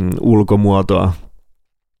ulkomuotoa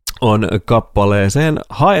on kappaleeseen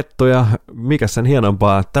haettu, ja mikä sen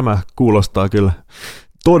hienompaa, tämä kuulostaa kyllä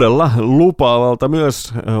todella lupaavalta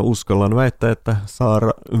myös. Uskallan väittää, että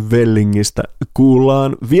Sara Wellingistä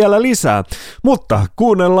kuullaan vielä lisää. Mutta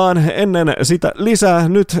kuunnellaan ennen sitä lisää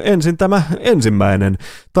nyt ensin tämä ensimmäinen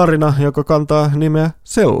tarina, joka kantaa nimeä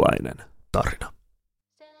Sellainen tarina.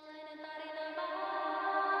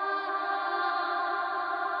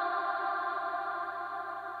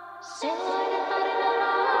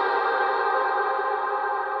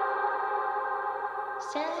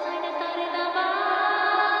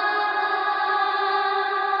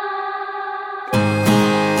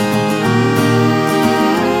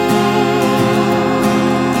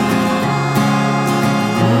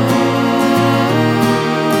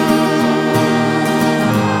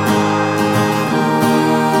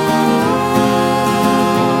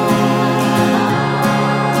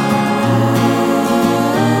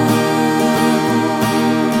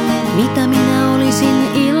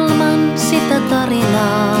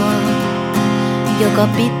 Joka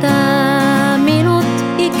pitää minut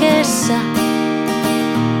ikessä.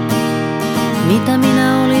 Mitä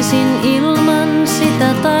minä olisin ilman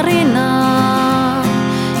sitä tarinaa,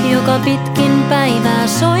 joka pitkin päivää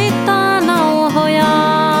soittaa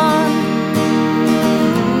nauhojaan.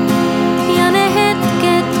 Ja ne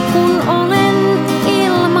hetket, kun olen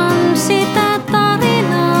ilman sitä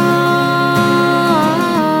tarinaa.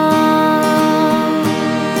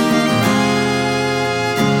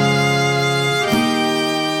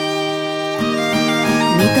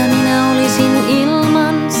 Mitä minä olisin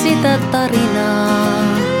ilman sitä tarinaa,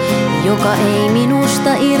 joka ei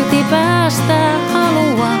minusta irti päästä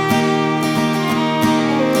halua.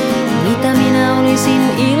 Mitä minä olisin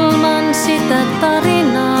ilman sitä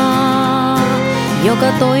tarinaa, joka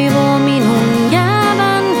toivoo minun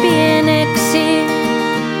jäävän pieneksi.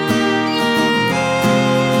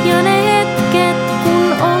 Ja ne hetket,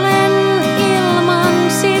 kun olen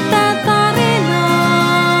ilman sitä tarinaa.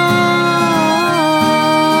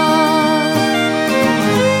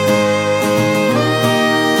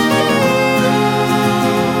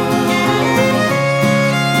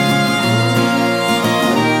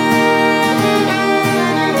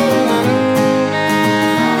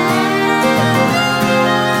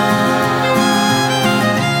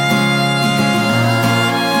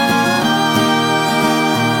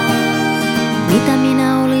 Mitä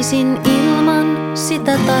minä olisin ilman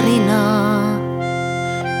sitä tarinaa,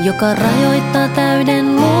 joka rajoittaa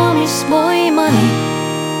täyden luomisvoimani?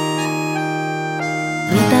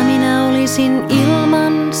 Mitä minä olisin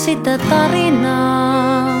ilman sitä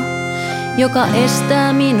tarinaa, joka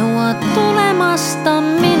estää minua tulemasta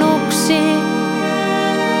minuksi?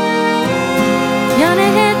 Ja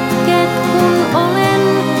ne hetket, kun olen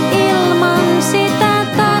ilman sitä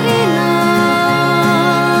tarinaa.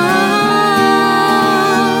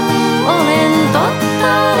 Olen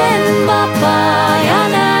vapaa ja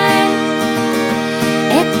näen,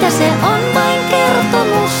 että se on vain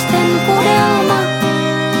kertomusten kudelma.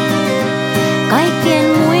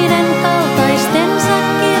 Kaikkien muiden kaltaistensa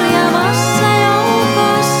kirjavassa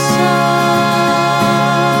joukossa.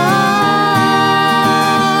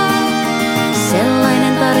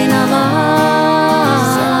 Sellainen tarina vaan.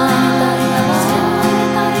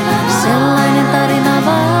 Sellainen tarina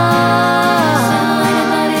vaan.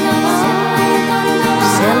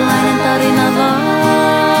 Sellainen tarina vaan.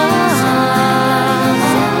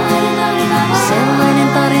 Sellainen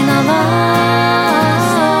tarina vaan.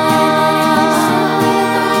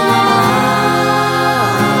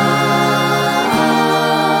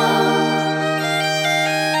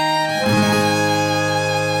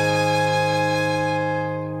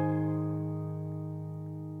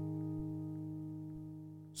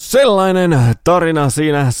 Sellainen tarina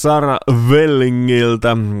siinä Sara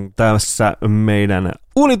Wellingiltä tässä meidän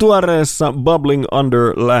unituoreessa Bubbling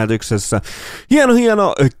Under-lähetyksessä.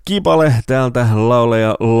 Hieno kipale täältä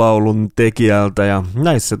laulaja laulun tekijältä, ja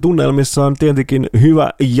näissä tunnelmissa on tietenkin hyvä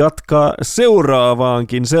jatkaa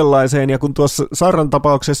seuraavaankin sellaiseen, ja kun tuossa Sarran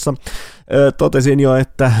tapauksessa totesin jo,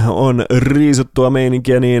 että on riisuttua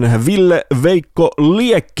meininkiä, niin Ville Veikko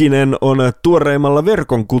Liekkinen on tuoreimmalla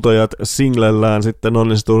Verkonkutojat -singlellään sitten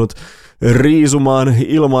onnistunut riisumaan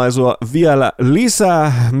ilmaisua vielä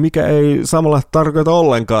lisää, mikä ei samalla tarkoita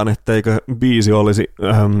ollenkaan, etteikö biisi olisi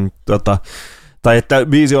tai että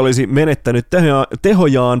biisi olisi menettänyt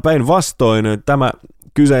tehojaan. Päinvastoin tämä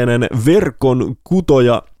kyseinen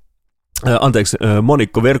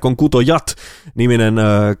Monikko Verkon kutojat -niminen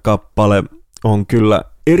kappale on kyllä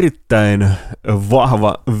erittäin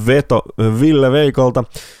vahva veto Ville Veikolta.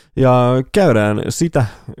 Ja käydään sitä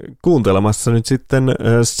kuuntelemassa nyt sitten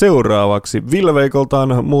seuraavaksi. Ville Veikolta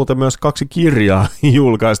on muuten myös 2 kirjaa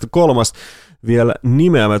julkaistu. 3. vielä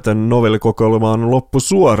nimeämätön novellikokoelma on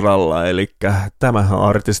loppusuoralla, eli tämä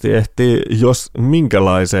artisti ehtii jos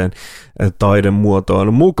minkälaiseen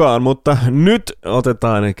taidemuotoon mukaan, mutta nyt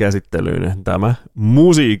otetaan käsittelyyn tämä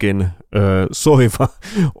musiikin soiva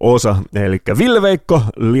osa, eli Ville Veikko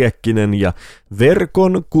Liekkinen ja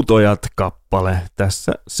Verkon kutojat -kappale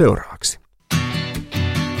tässä seuraavaksi.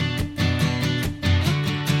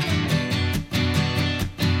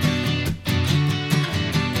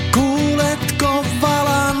 Kuuletko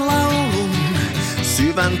valan laulun,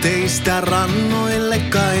 syvän teistä rannoille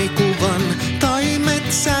kaikuvan, tai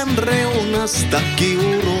metsän reunasta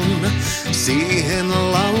kiurun,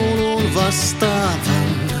 siihen laulun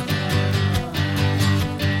vastaavan?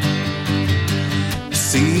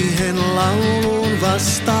 Siihen laulun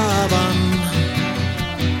vastaavan.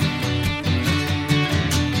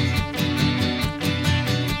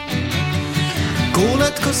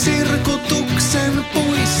 Kuuletko sirkutuksen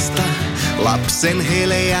puista, lapsen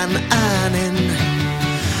heleän äänen?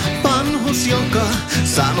 Vanhus, joka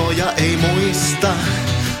sanoja ei muista,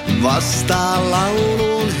 vastaa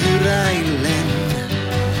laulun hyräillen.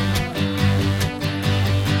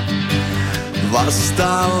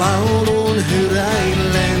 Vastaa laulun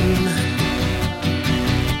hyräillen.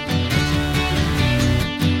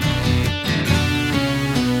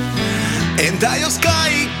 Entä jos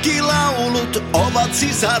kaikki laulut ovat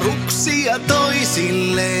sisaruksia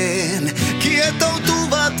toisilleen?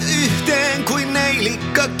 Kietoutuvat yhteen kuin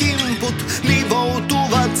neilikkakimput,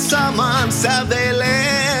 nivoutuvat samaan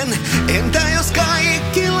säveleen. Entä jos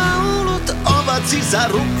kaikki laulut ovat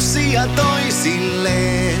sisaruksia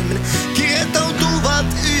toisilleen? Kietoutuvat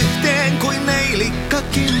yhteen kuin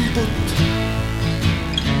neilikkakimput.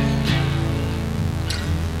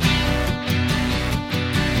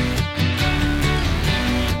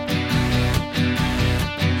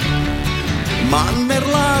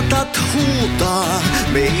 Mannerlaatat huutaa,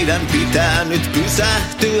 meidän pitää nyt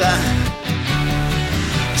pysähtyä.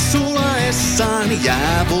 Sulaessaan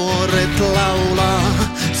jäävuoret laulaa,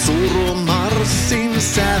 surumarssin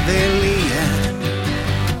säveliä.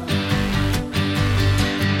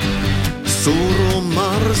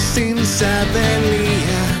 Surumarssin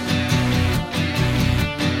säveliä.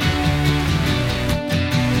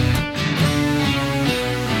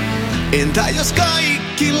 Entä jos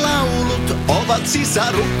kaikki laulut ovat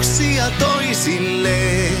sisaruksia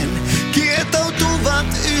toisilleen? Kietoutuvat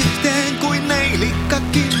yhteen kuin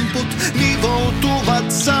neilikkakimput,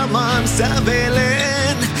 nivoutuvat samaan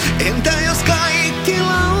säveleen. Entä jos kaikki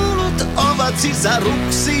laulut ovat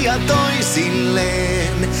sisaruksia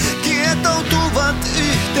toisilleen? Kietoutuvat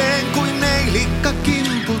yhteen kuin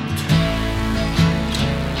neilikkakimput.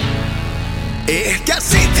 Ehkä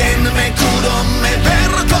siten me kudomme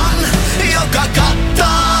verkon, joka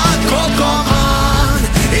kattaa koko maan.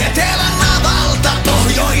 Etelän navalta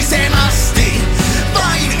pohjoisen asti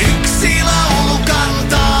vain yksi laulu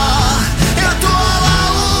kantaa. Ja tuo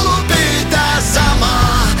laulu pyytää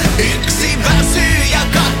samaa. Yksi väsyy ja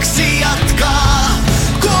 2 jatkaa.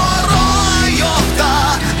 Kuoroa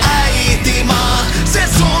johtaa äitimaa. Se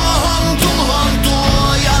suohon tuhon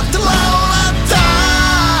tuojat laulattaa.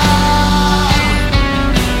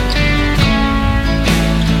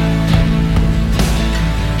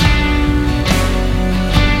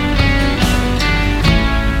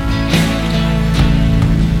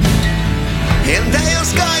 Entä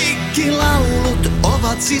jos kaikki laulut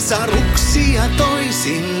ovat sisaruksia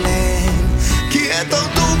toisilleen?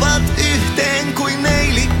 Kietoutuvat yhteen kuin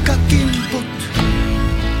neilikkakimput.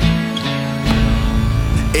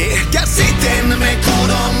 Ehkä siten me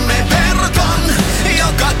kudomme verkon,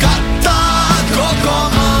 joka kattaa koko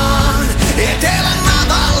maan. Etelän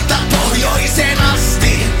navalta pohjoisen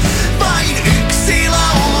asti vain yksi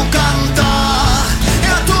laulu kantaa.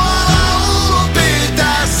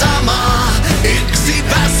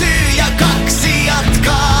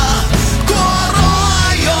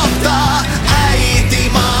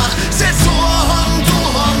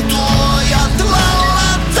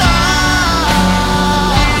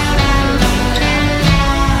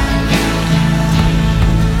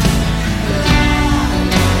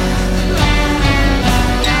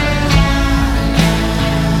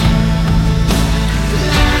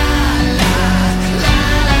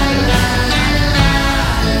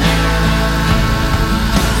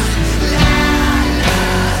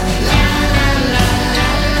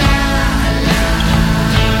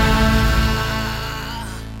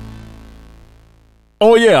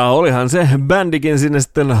 Oh yeah, olihan se bändikin sinne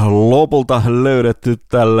sitten lopulta löydetty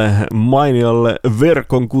tälle mainiolle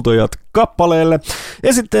Verkonkutojat kappaleelle.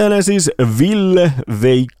 Esittäjänä siis Ville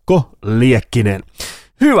Veikko Liekkinen.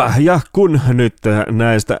 Hyvä, ja kun nyt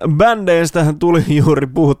näistä bändeistä tuli juuri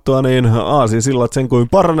puhuttua, niin aasinsillat sen kuin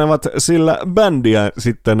paranevat, sillä bändiä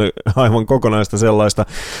sitten aivan kokonaista sellaista.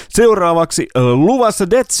 Seuraavaksi luvassa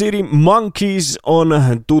Dead City Monkeys on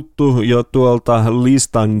tuttu jo tuolta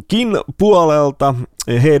listankin puolelta.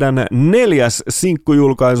 Heidän 4.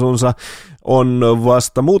 sinkkujulkaisunsa on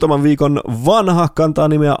vasta muutaman viikon vanha, kantaa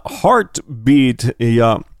nimeä Heartbeat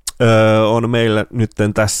ja on meillä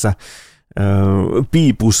nytten tässä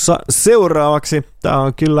piipussa seuraavaksi. Tää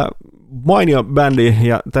on kyllä mainio bändi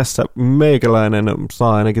ja tässä meikäläinen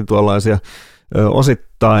saa ainakin tuollaisia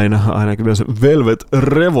osittain ainakin myös Velvet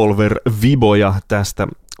Revolver-viboja tästä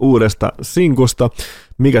uudesta sinkusta.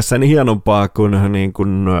 Mikäs sen hienompaa, kun niin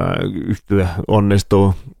kun yhtye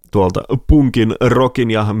onnistuu tuolta punkin,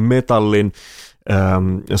 rockin ja metallin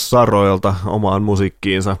saroilta omaan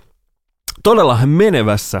musiikkiinsa. Todella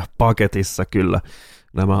menevässä paketissa kyllä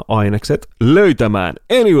nämä ainekset löytämään.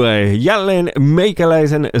 Anyway, jälleen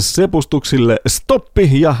meikäläisen sepustuksille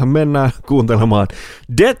stoppi ja mennään kuuntelemaan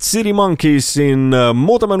Dead City Monkeysin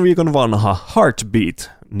muutaman viikon vanha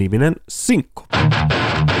Heartbeat-niminen sinkku.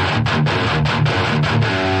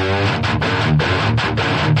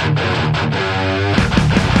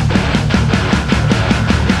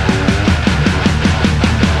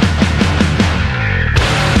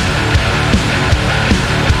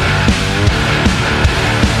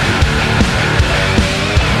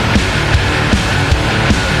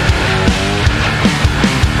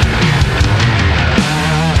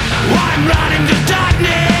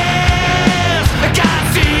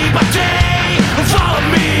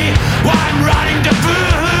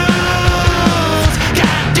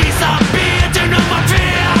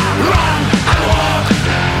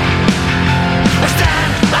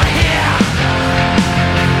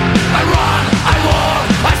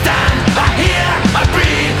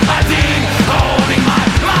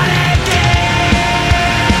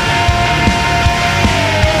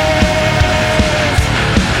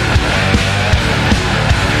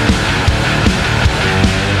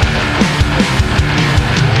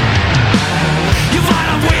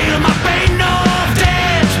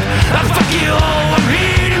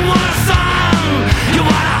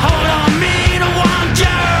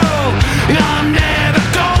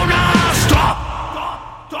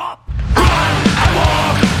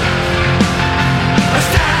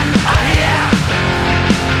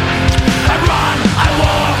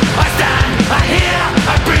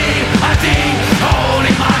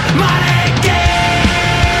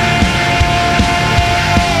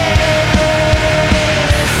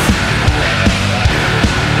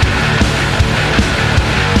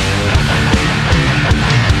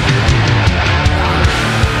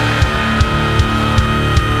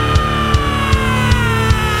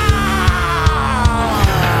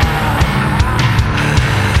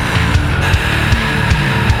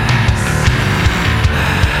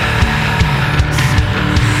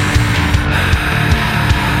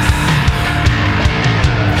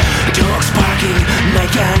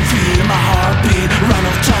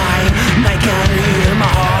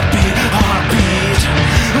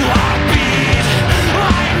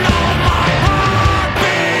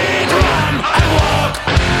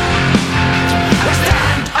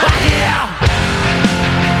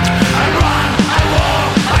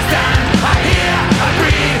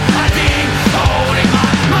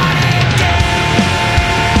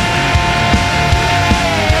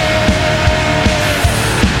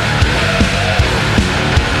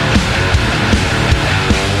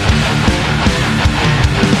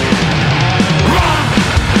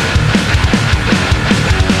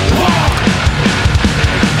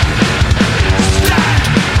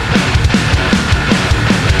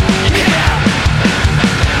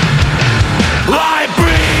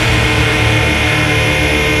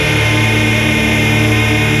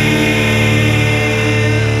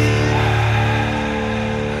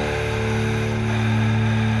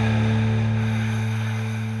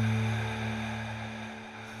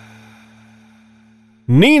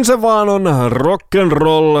 Niin se vaan on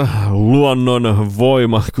rock'n'roll, luonnon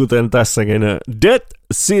voima, kuten tässäkin Dead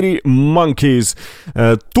City Monkeys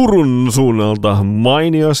Turun suunnalta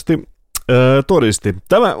mainiosti todisti.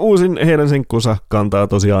 Tämä uusin heidän sinkkunsa kantaa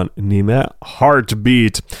tosiaan nimeä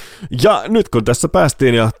Heartbeat. Ja nyt kun tässä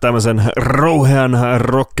päästiin jo tämmöisen rouhean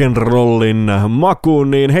rock'n'rollin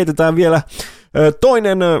makuun, niin heitetään vielä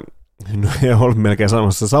toinen No ei ole melkein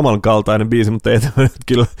sanomassa samankaltainen biisi, mutta ei tämä nyt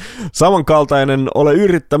kyllä samankaltainen ole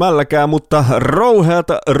yrittämälläkään, mutta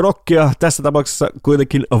rouheata rockia tässä tapauksessa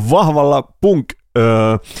kuitenkin vahvalla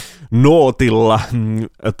punk-nootilla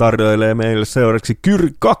tarjoilee meille seuraavaksi Kyr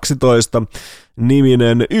 12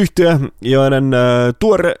 niminen yhtye, joiden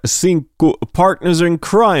tuore sinkku Partners in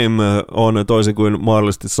Crime on toisin kuin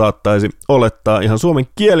mahdollisesti saattaisi olettaa ihan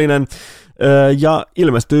suomenkielinen ja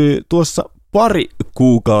ilmestyi tuossa pari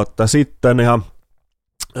kuukautta sitten ja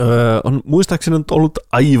on muistaakseni nyt ollut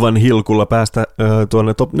aivan hilkulla päästä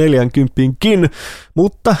tuonne top 40-kin,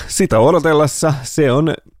 mutta sitä odotellessa se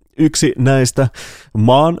on yksi näistä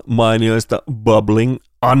maan mainioista Bubbling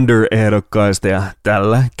Under-ehdokkaista ja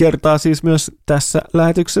tällä kertaa siis myös tässä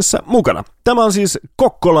lähetyksessä mukana. Tämä on siis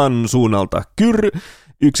Kokkolan suunnalta Kyr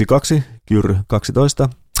 12, Kyr 12,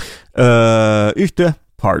 yhtye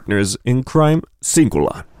Partners in Crime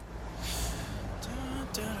sinkullaan.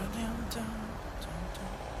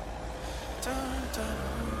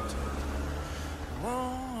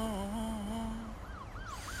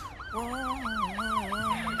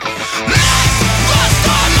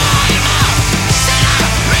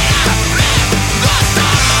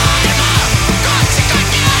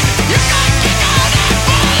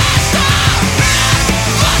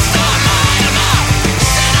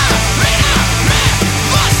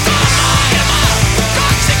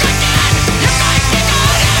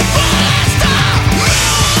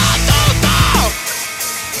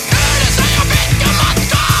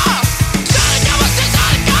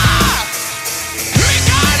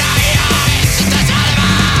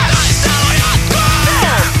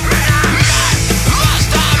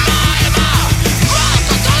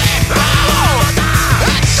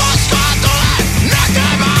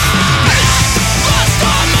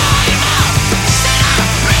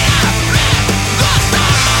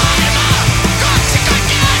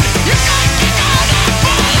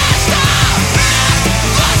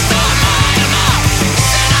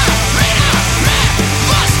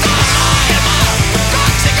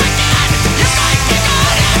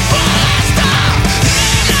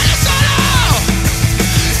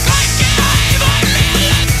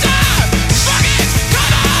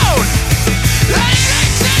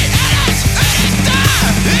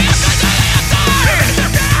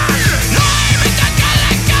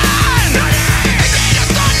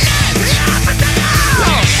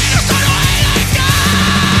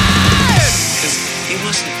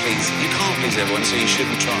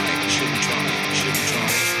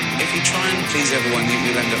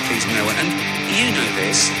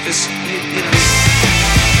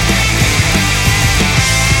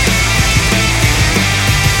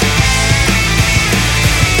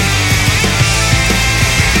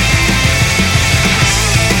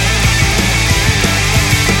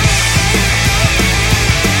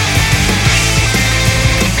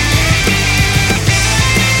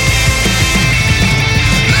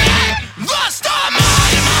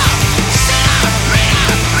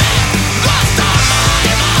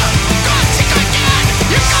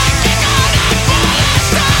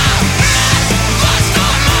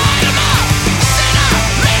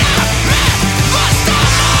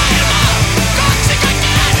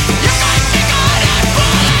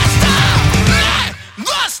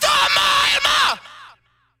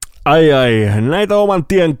 Ai, näitä oman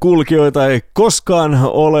tien kulkijoita ei koskaan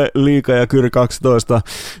ole liikaa ja Kyr 12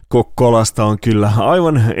 Kokkolasta on kyllä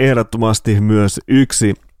aivan ehdottomasti myös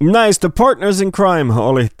yksi näistä. Partners in Crime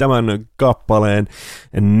oli tämän kappaleen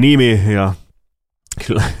nimi ja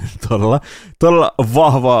kyllä todella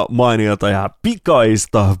vahvaa, mainiota ja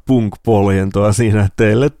pikaista punk-poljentoa siinä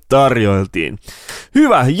teille tarjoiltiin.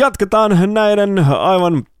 Hyvä, jatketaan näiden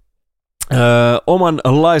aivan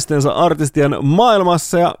omanlaistensa artistien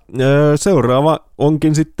maailmassa ja seuraava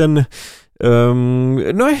onkin sitten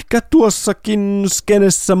no ehkä tuossakin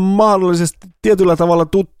skenessä mahdollisesti tietyllä tavalla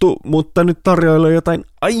tuttu, mutta nyt tarjoilee jotain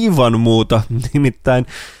aivan muuta, nimittäin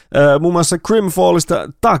muun muassa Crimfallista,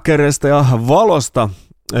 Takeresta ja Valosta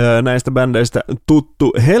näistä bändeistä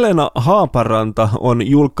tuttu Helena Haaparanta on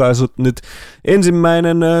julkaissut nyt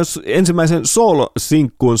ensimmäisen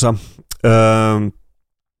solo-sinkkuunsa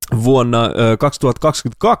vuonna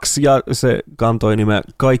 2022 ja se kantoi nimeä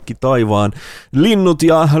Kaikki taivaan linnut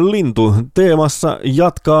ja lintu teemassa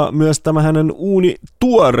jatkaa myös tämä hänen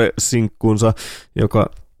tuore sinkkunsa, joka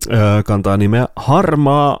kantaa nimeä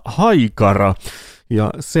Harmaa haikara. Ja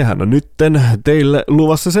sehän on nytten teille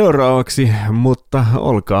luvassa seuraavaksi, mutta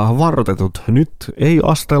olkaa varoitetut, nyt ei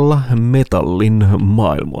astella metallin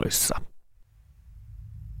maailmoissa.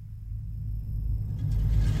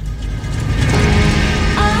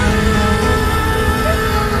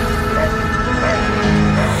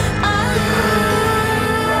 I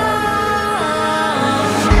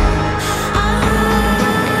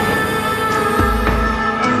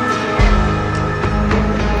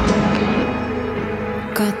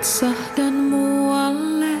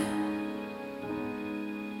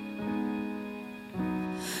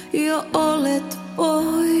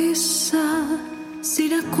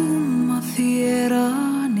sinä kumma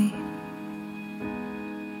vieraani.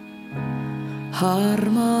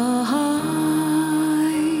 Harmaa haikara,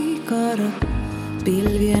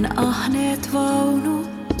 pilvien ahneet vaunut.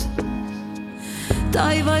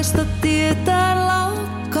 Taivaista tietää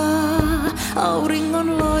laukkaa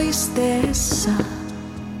auringon loisteessa.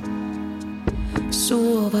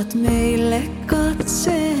 Suovat meille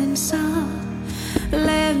katseensa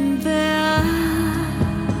lempeää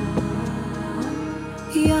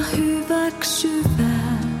ja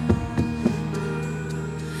hyväksyvää.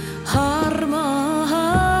 Harmaa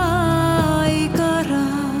haikara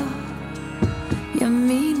ja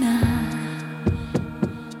minä.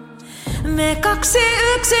 Me kaksi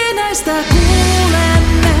yksinäistä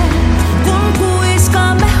kuulemme, kun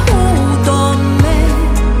kuiskaamme huutomme.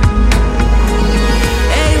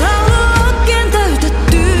 Ei lauluokkien täytä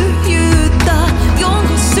tyhjyyttä,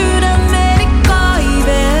 jonka sydämeni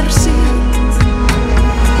kaiversi.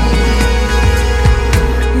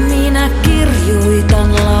 Minä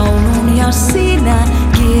kirjoitan laulun ja sinä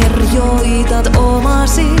kirjoitat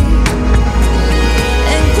omasi.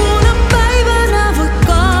 En kuuna päivänä voi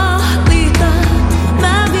kahlita,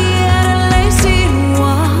 mä vierellei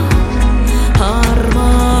sinua.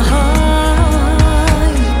 Harmaa haikara.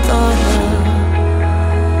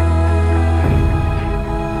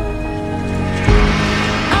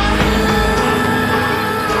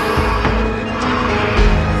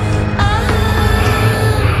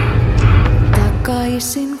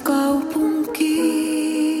 Takaisin kaupunkiin.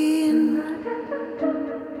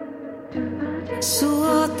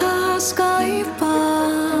 Sua taas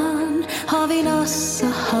kaipaan havinassa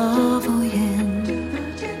haavojen.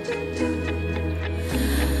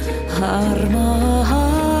 Harmaa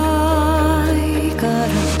haikara,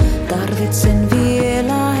 tarvitsen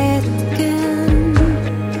vielä hetken.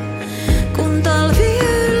 Kun talvi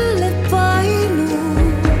ylle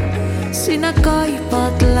painuu, sinä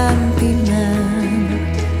kaipaat lämpimään.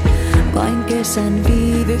 Vain kesän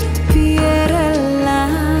viivyt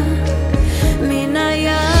vierellään. Minä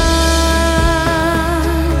jään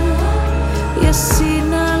ja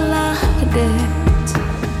sinä lähdet.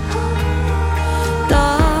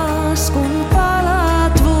 Taas kun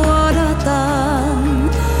palaat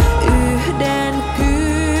vuodataan yhden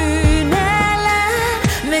kyynelen.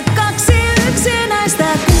 Me kaksi yksinäistä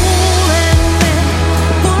kuulemme,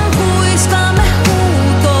 kun kuiskaamme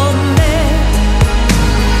huutomme.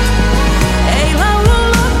 Ei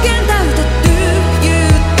laululokkien täytä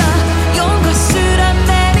tyhjyyttä, jonka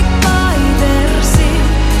sydämeni kaiversi.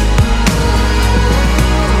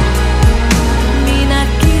 Minä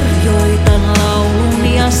kirjoitan laulun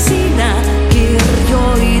ja sinä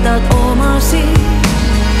kirjoitat omasi.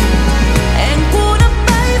 En kuuna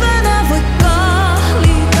päivänä voi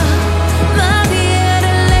kahlita, mä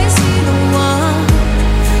vierellei sinua.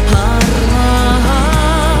 Harmaa haikara.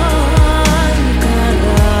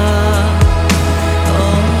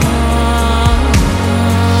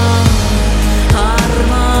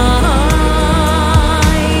 Harmaa haikara.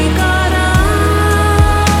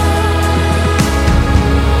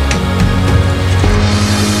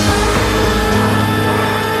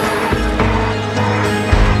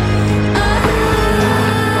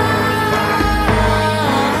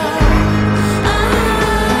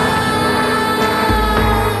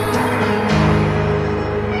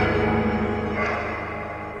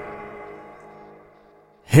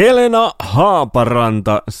 Helena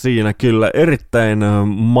Haaparanta siinä kyllä erittäin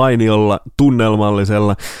mainiolla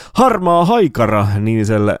tunnelmallisella Harmaa haikara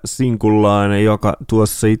nimisellä sinkullaan, joka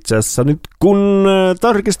tuossa itse asiassa nyt kun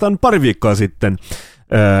tarkistan pari viikkoa sitten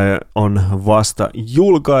on vasta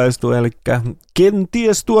julkaistu, eli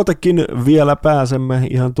kenties tuotakin vielä pääsemme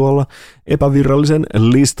ihan tuolla epävirallisen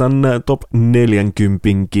listan top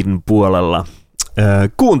 40-kin puolella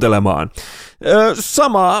kuuntelemaan.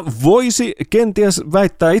 Samaa voisi kenties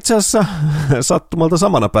väittää itse asiassa sattumalta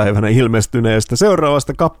samana päivänä ilmestyneestä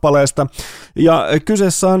seuraavasta kappaleesta, ja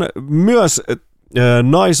kyseessä on myös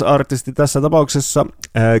naisartisti tässä tapauksessa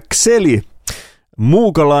Xeli,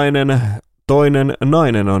 muukalainen toinen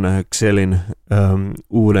nainen on Xelin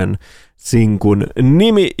uuden sinkun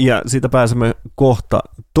nimi, ja sitä pääsemme kohta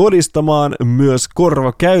todistamaan myös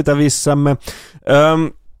korvakäytävissämme.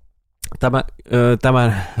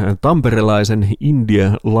 Tämän tamperelaisen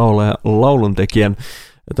indie-laulaja lauluntekijän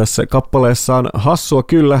tässä kappaleessa on hassua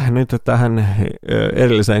kyllä nyt tähän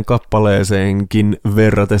edelliseen kappaleeseenkin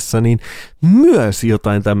verratessa, niin myös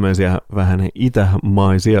jotain tämmöisiä vähän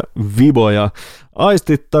itämaisia viboja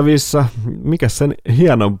aistittavissa. Mikäs sen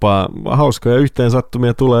hienompaa, hauskoja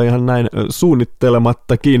yhteensattumia tulee ihan näin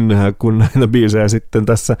suunnittelemattakin, kun näitä biisejä sitten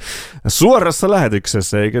tässä suorassa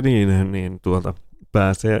lähetyksessä, eikö niin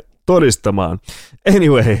pääsee todistamaan.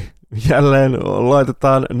 Anyway, jälleen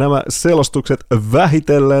laitetaan nämä selostukset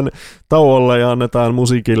vähitellen tauolla ja annetaan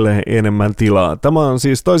musiikille enemmän tilaa. Tämä on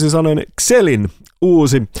siis toisin sanoen Xelin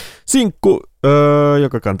uusi sinkku,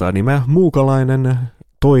 joka kantaa nimeä Muukalainen,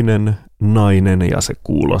 toinen nainen, ja se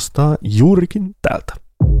kuulostaa juurikin tältä.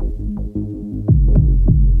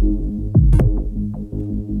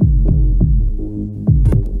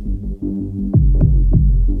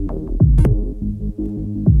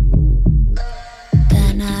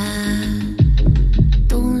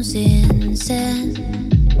 Tunsin sen,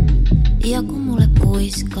 joku mulle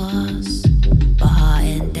kuiskas paha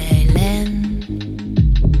enteillen.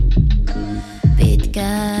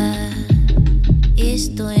 Pitkään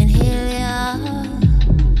istuin hiljaa,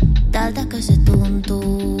 tältäkö se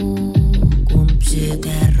tuntuu, kun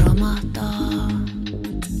psyyke romahtaa.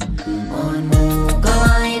 On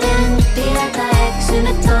muukalainen, tietä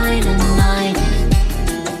eksynyt toinen nainen,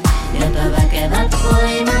 jota väkevät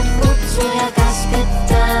voimat kutsuja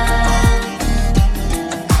käskyttää.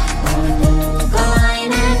 On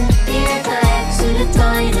muukalainen, tietä eksynyt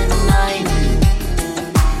toinen nainen,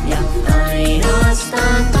 ja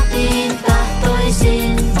ainoastaan kotiin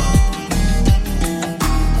tahtoisin.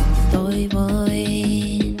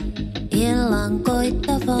 Toivoin illan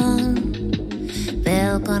koittavan,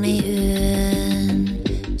 pelkoni yön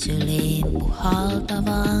syliin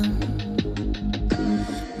puhaltavan.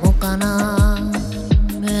 Mukana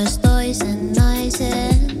myös toisen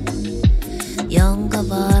naisen, jonka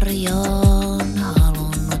varjoon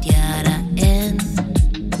halunnut jäädä en.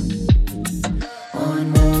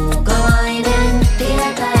 On muukalainen,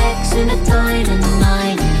 tietä eksynyt toinen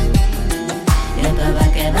nainen, jota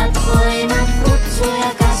väkevät voimat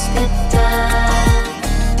kutsuja käskyttää.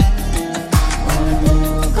 On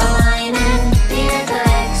muukalainen, tietä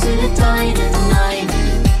eksynyt toinen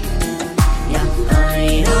nainen, ja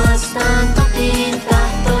ainoastaan kotiin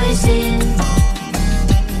tahtoisin.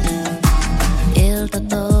 Ilta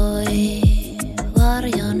toi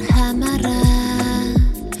varjon hämärää,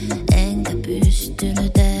 enkä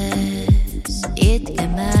pystynyt edes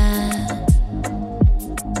itkemään.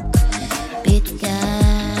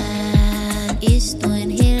 Pitkään istuin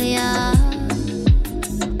hiljaa,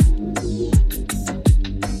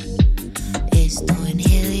 istuin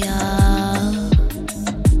hiljaa.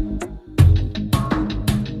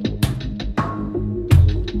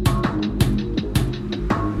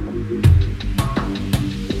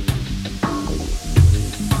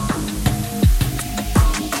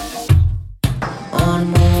 On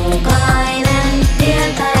muukalainen,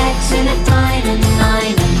 tietä eksynyt toinen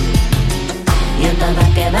nainen, jota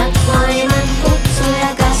väkevät voimat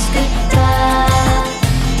kutsuja käskyttää.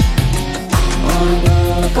 On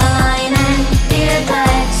muukalainen, tietä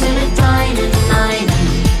eksynyt toinen nainen,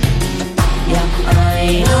 ja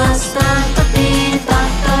ainoastaan kotiin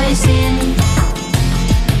tahtoisin.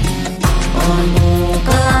 On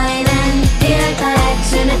muukalainen, tietä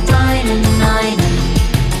eksynyt toinen nainen,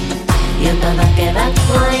 jota väkevät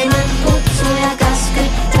voimat kutsuja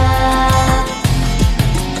käskyttää.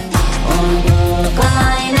 On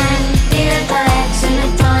muukalainen, tietä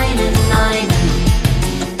eksynyt toinen nainen,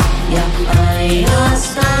 ja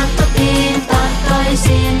ainoastaan kotiin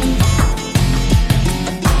tahtoisin.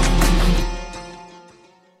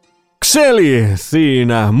 Xeli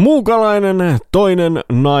siinä. Muukalainen, toinen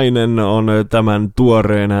nainen on tämän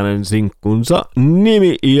tuoreen hänen sinkkunsa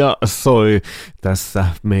nimi ja soi tässä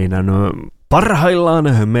meidän parhaillaan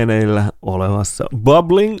meneillä olevassa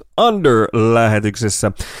Bubbling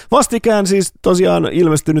Under-lähetyksessä. Vastikään siis tosiaan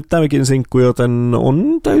ilmestynyt tämäkin sinkku, joten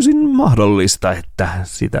on täysin mahdollista, että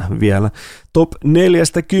sitä vielä top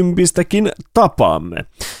 40kin tapaamme.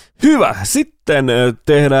 Hyvä, sitten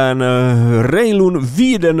tehdään reilun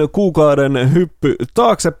 5 kuukauden hyppy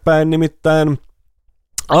taaksepäin, nimittäin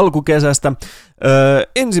alkukesästä.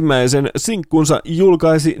 Ensimmäisen sinkkunsa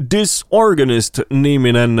julkaisi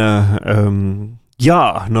Disorganist-niminen,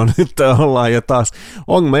 no nyt ollaan jo taas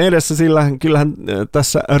ongelma edessä, sillä kyllähän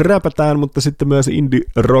tässä räpätään, mutta sitten myös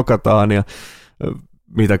indie-rokataan ja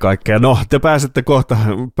mitä kaikkea. No, te pääsette kohta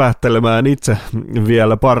päättelemään itse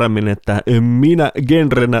vielä paremmin, että minä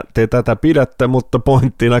genrenä te tätä pidätte, mutta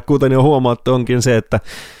pointtina, kuten jo huomaatte, onkin se, että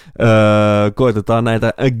koitetaan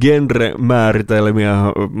näitä genre-määritelmiä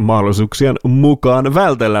mahdollisuuksien mukaan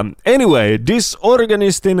vältellä. Anyway,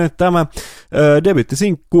 Disorganistin tämä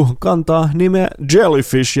debuttisinkku kantaa nimeä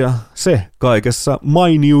Jellyfish, ja se kaikessa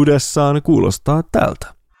mainiudessaan kuulostaa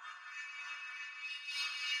tältä.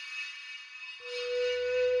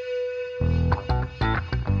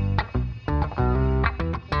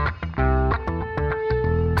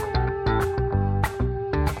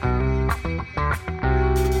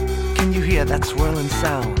 hear that swirling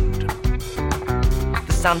sound?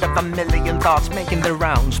 The sound of a million thoughts making their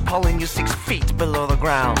rounds, pulling you 6 feet below the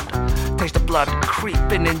ground. Taste the blood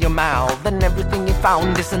creeping in your mouth, and everything you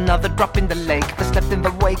found is another drop in the lake that slept in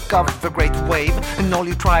the wake of a great wave. And all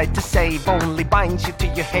you tried to save only binds you to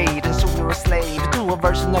your hate, and so you're a slave to a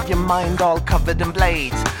version of your mind all covered in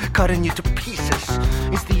blades, cutting you to pieces.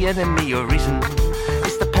 Is the enemy your reason?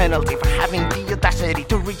 Is the penalty for having the audacity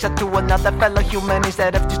to reach out to another fellow human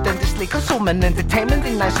instead of just endlessly consuming entertainment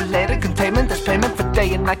in isolated containment as payment for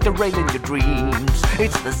day and night derailing your dreams?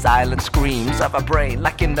 It's the silent screams of a brain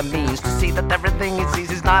lacking the means to see that everything it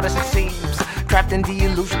sees is not as it seems. Trapped in the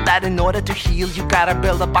illusion that in order to heal you gotta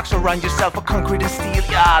build a box around yourself of concrete and steel.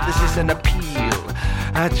 Yeah, this is an appeal.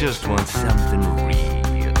 I just want something real.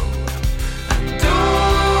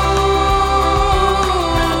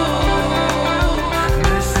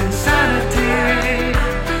 This insanity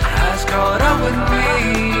has caught up with me.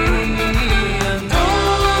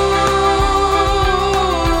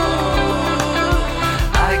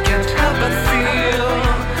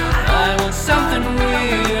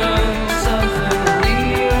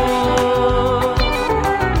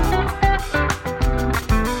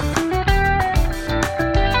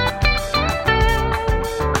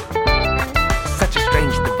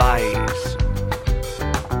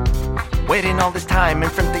 Waiting all this time in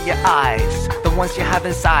front of your eyes, the ones you have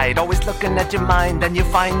inside, always looking at your mind, and you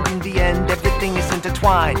find in the end everything is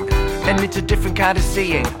intertwined. And it's a different kind of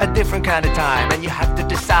seeing, a different kind of time, and you have to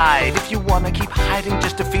decide if you want to keep hiding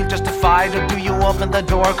just to feel justified, or do you open the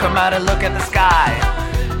door, come out and look at the sky.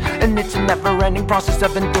 And it's a never-ending process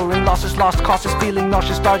of enduring losses, lost causes, feeling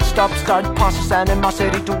nauseous, start, stop, start, pauses,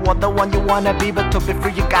 animosity toward the one you wanna be, but to be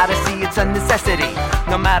free you gotta see it's a necessity.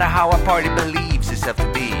 No matter how a party believes itself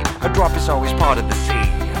to be, a drop is always part of the sea.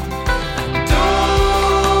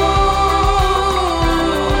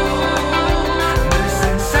 This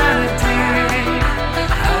insanity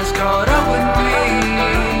has caught up with me.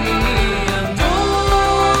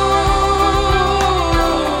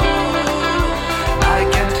 I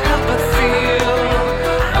can't help but feel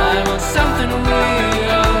I want something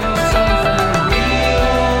real, something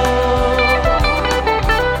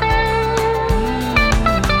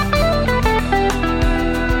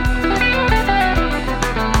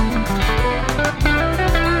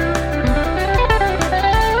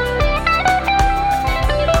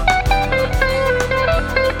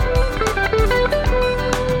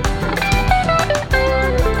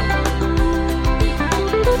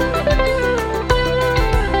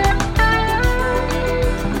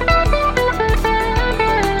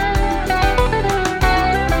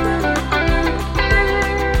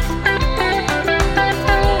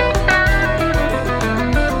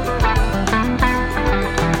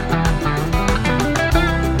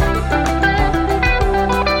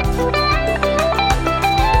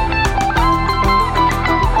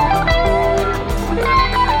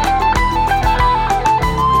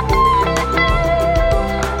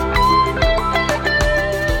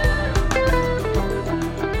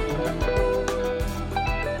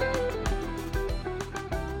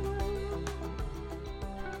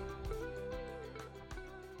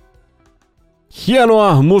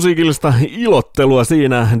Hienoa musiikillista ilottelua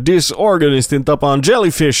siinä. Disorganistin tapaan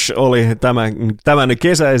Jellyfish oli tämän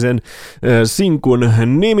kesäisen sinkun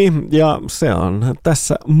nimi, ja se on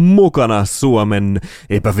tässä mukana Suomen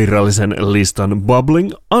epävirallisen listan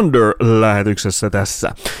Bubbling Under-lähetyksessä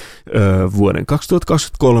tässä vuoden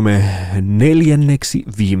 2023 neljänneksi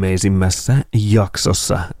viimeisimmässä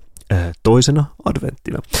jaksossa toisena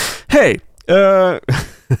adventtina. Hei!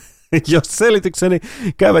 Jos selitykseni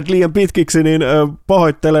käyvät liian pitkiksi, niin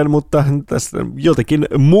pahoittelen, mutta tässä jotenkin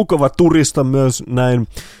mukava turista myös näin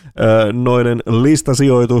noiden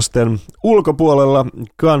listasijoitusten ulkopuolella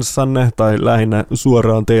kanssanne, tai lähinnä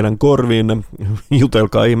suoraan teidän korviinne.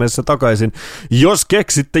 Jutelkaa ihmeessä takaisin, jos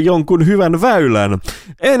keksitte jonkun hyvän väylän.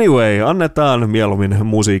 Anyway, annetaan mieluummin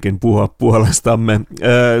musiikin puhua puolestamme.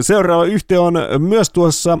 Seuraava yhtiö on myös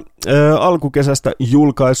tuossa alkukesästä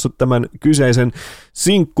julkaissut tämän kyseisen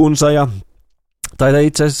sinkkunsa, ja taitaa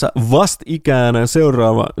itse asiassa vastikään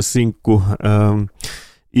seuraava sinkku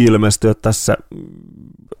ilmestyä tässä.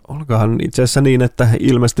 Olkohan itse asiassa niin, että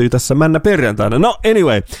ilmestyi tässä männä perjantaina. No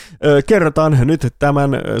anyway, kerrotaan nyt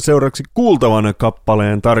tämän seuraavaksi kuultavan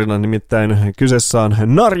kappaleen tarina, nimittäin kyseessä on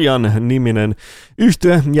Narjan niminen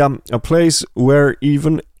yhtye, ja A Place Where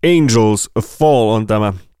Even Angels Fall on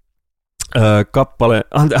tämä kappale,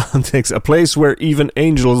 anteeksi, A Place Where Even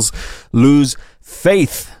Angels Lose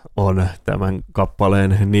Faith on tämän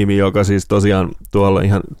kappaleen nimi, joka siis tosiaan tuolla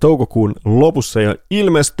ihan toukokuun lopussa jo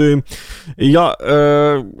ilmestyi. Ja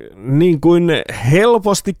niin kuin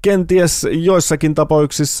helposti kenties joissakin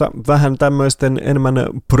tapauksissa vähän tämmöisten enemmän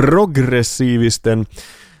progressiivisten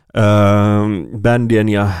bändien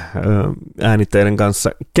ja äänittäjien kanssa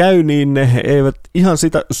käy, niin ne eivät ihan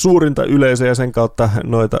sitä suurinta yleisöä ja sen kautta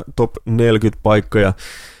noita top 40 paikkoja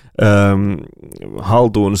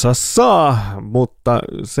haltuunsa saa, mutta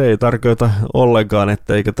se ei tarkoita ollenkaan,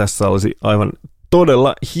 etteikö tässä olisi aivan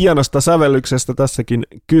todella hienosta sävellyksestä tässäkin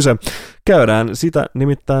kyse. Käydään sitä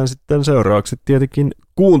nimittäin sitten seuraavaksi tietenkin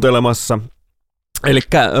kuuntelemassa.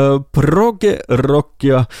 Elikkä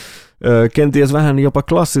proge-rockia, kenties vähän jopa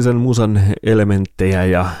klassisen musan elementtejä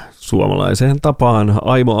ja suomalaiseen tapaan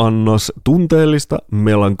aimo-annos tunteellista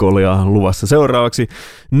melankoliaa luvassa seuraavaksi.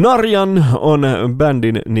 Narjan on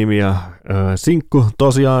bändin nimi ja sinkku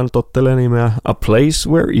tosiaan tottelee nimeä A Place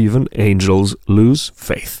Where Even Angels Lose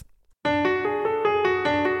Faith.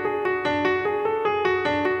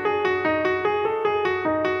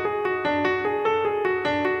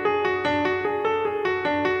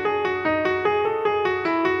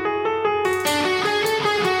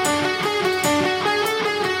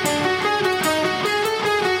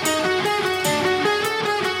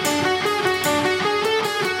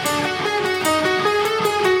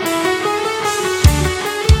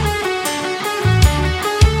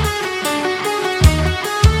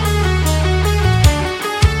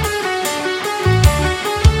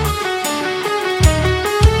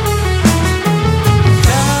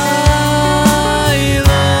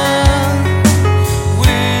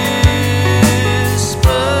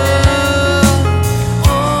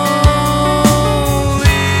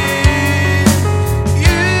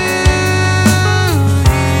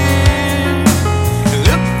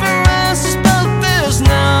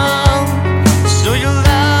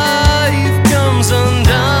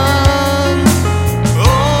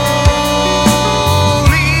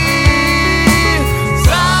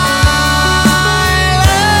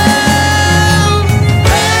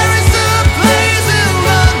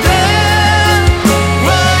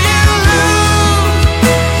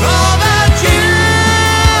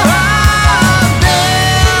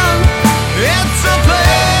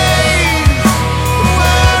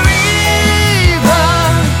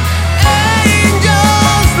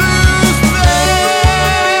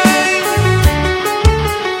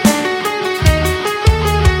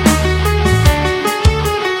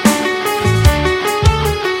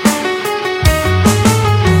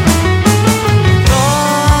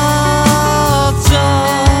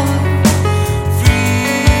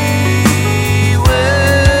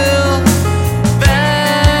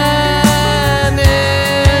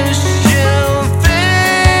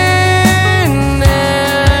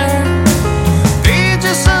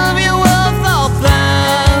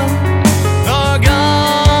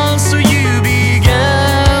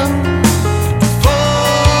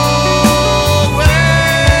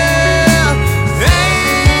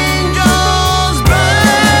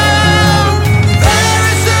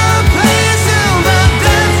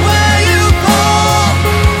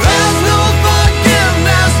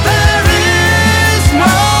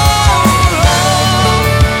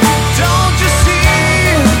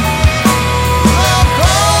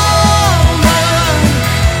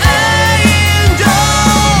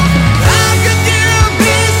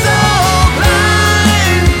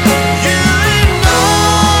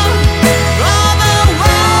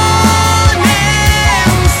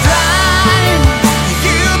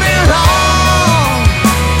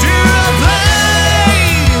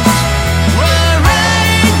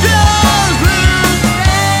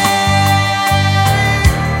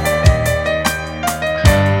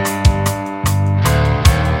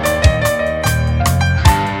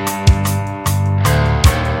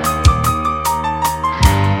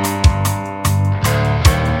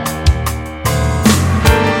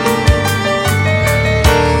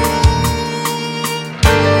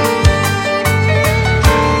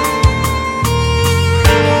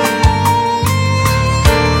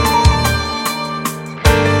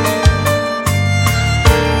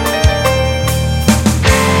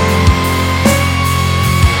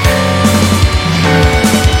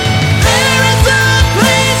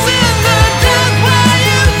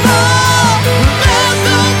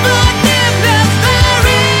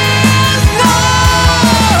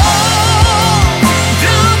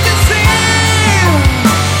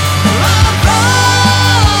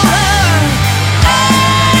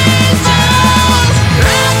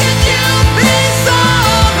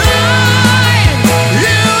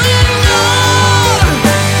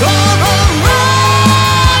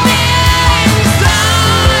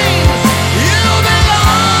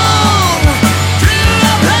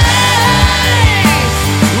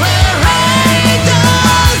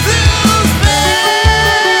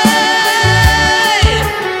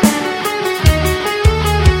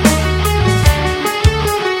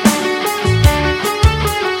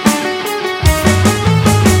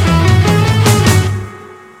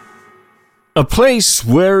 A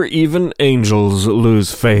Place Where Even Angels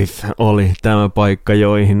Lose Faith oli tämä paikka,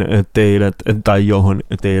 johon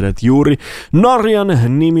teidät juuri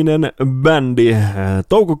Narjan niminen bändi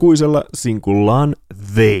toukokuisella sinkullaan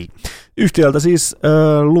vei. Yhtiöltä siis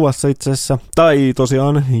luvassa itse asiassa, tai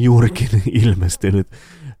tosiaan juurikin ilmestynyt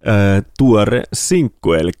tuore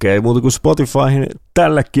sinkku, eli ei muuta kuin Spotifyhin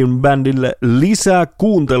tälläkin bändille lisää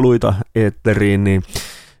kuunteluita eetteriin, niin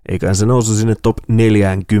eiköhän se nousu sinne top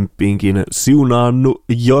 40-kin siunaannu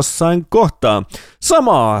jossain kohtaa.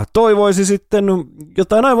 Samaa toivoisi sitten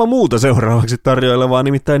jotain aivan muuta seuraavaksi tarjoilevaa,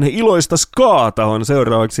 nimittäin Iloista skaata on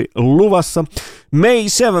seuraavaksi luvassa. May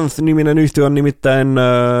 7th-niminen yhtiö on nimittäin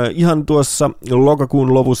ihan tuossa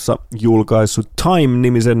lokakuun lopussa julkaissut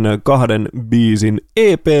Time-nimisen 2 biisin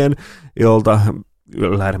EPn, jolta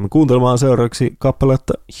lähdemme kuuntelemaan seuraavaksi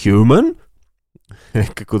kappaletta Human.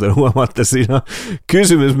 Ehkä kuten huomaatte, siinä on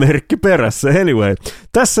kysymysmerkki perässä. Anyway,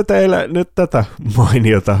 tässä teillä nyt tätä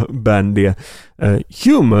mainiota bändiä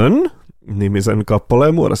Human-nimisen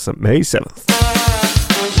kappaleen muodossa May 7th.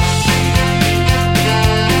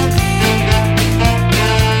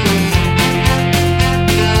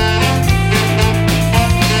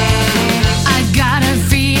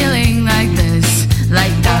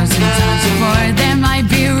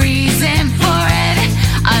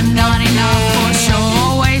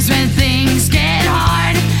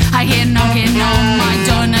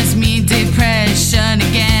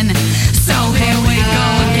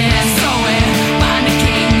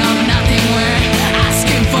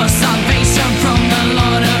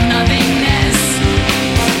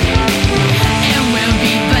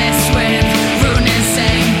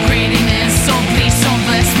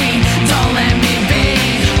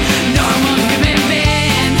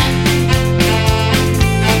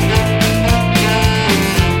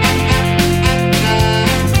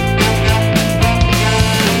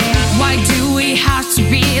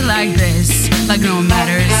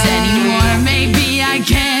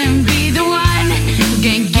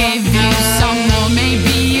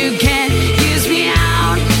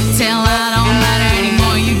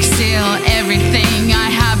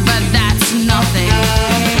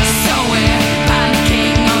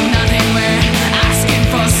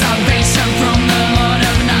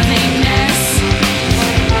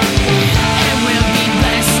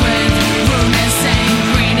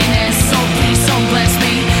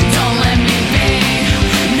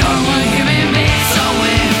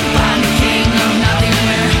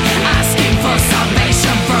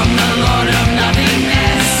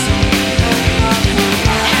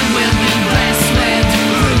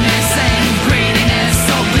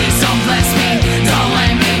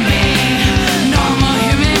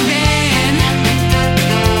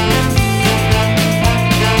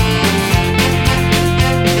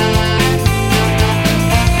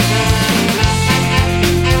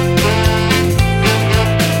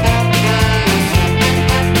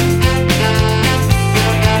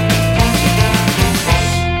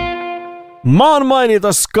 Maan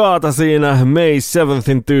mainita skaata siinä May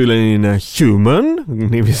 7thin tyylin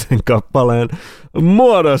Human-nimisen kappaleen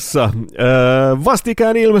muodossa.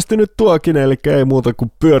 Vastikään ilmestynyt tuokin, eli ei muuta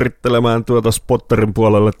kuin pyörittelemään tuota spotterin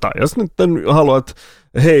puolelle. Tai jos nyt haluat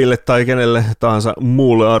heille tai kenelle tahansa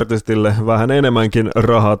muulle artistille vähän enemmänkin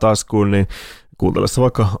rahaa taskuun, niin kuuntele se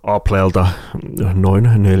vaikka Applelta noin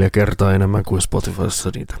 4 kertaa enemmän kuin Spotifyssa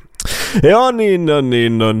niitä.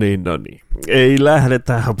 No niin. Ei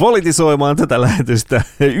lähdetä politisoimaan tätä lähetystä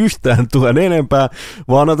yhtään tuon enempää,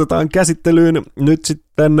 vaan otetaan käsittelyyn nyt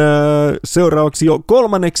sitten seuraavaksi jo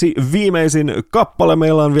 3. viimeisin kappale.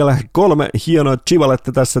 Meillä on vielä 3 hienoa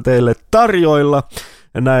chivaletta tässä teille tarjoilla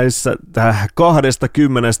näissä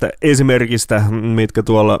 20 esimerkistä, mitkä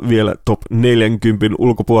tuolla vielä top 40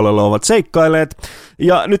 ulkopuolella ovat seikkailleet.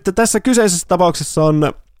 Ja nyt tässä kyseisessä tapauksessa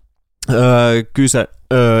on kyse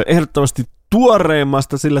ehdottomasti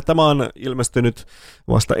tuoreimmasta, sillä tämä on ilmestynyt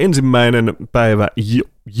vasta 1. päivä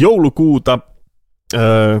joulukuuta.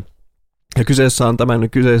 Ja kyseessä on tämän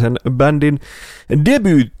kyseisen bändin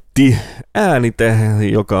debyytti-äänite,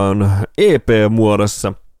 joka on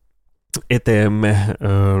EP-muodossa eteemme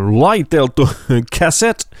laiteltu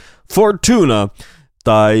Cassette Fortuna,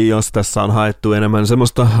 tai jos tässä on haettu enemmän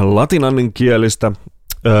semmoista latinankielistä,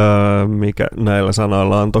 mikä näillä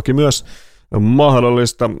sanoilla on toki myös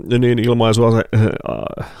mahdollista, niin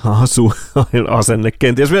ilmaisuasenne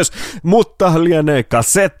kenties myös, mutta lienee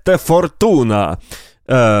Cassette Fortuna.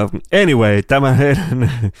 Anyway, tämä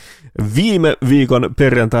heidän viime viikon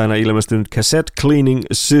perjantaina ilmestynyt Cassette Cleaning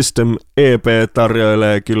System EP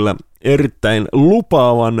tarjoilee kyllä erittäin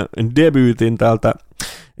lupaavan debyytin tältä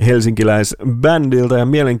helsinkiläisbändiltä ja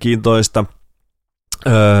mielenkiintoista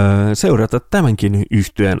seurata tämänkin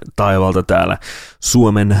yhtyeen taivalta täällä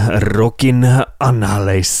Suomen rockin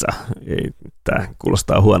annaleissa. Tää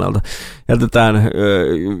kuulostaa huonolta. Jätetään,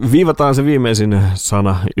 viivataan se viimeisin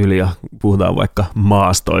sana yli ja puhutaan vaikka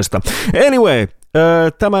maastoista. Anyway,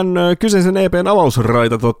 tämän kyseisen EPn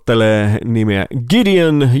avausraita tottelee nimeä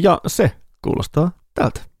Gideon ja se kuulostaa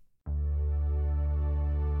tältä.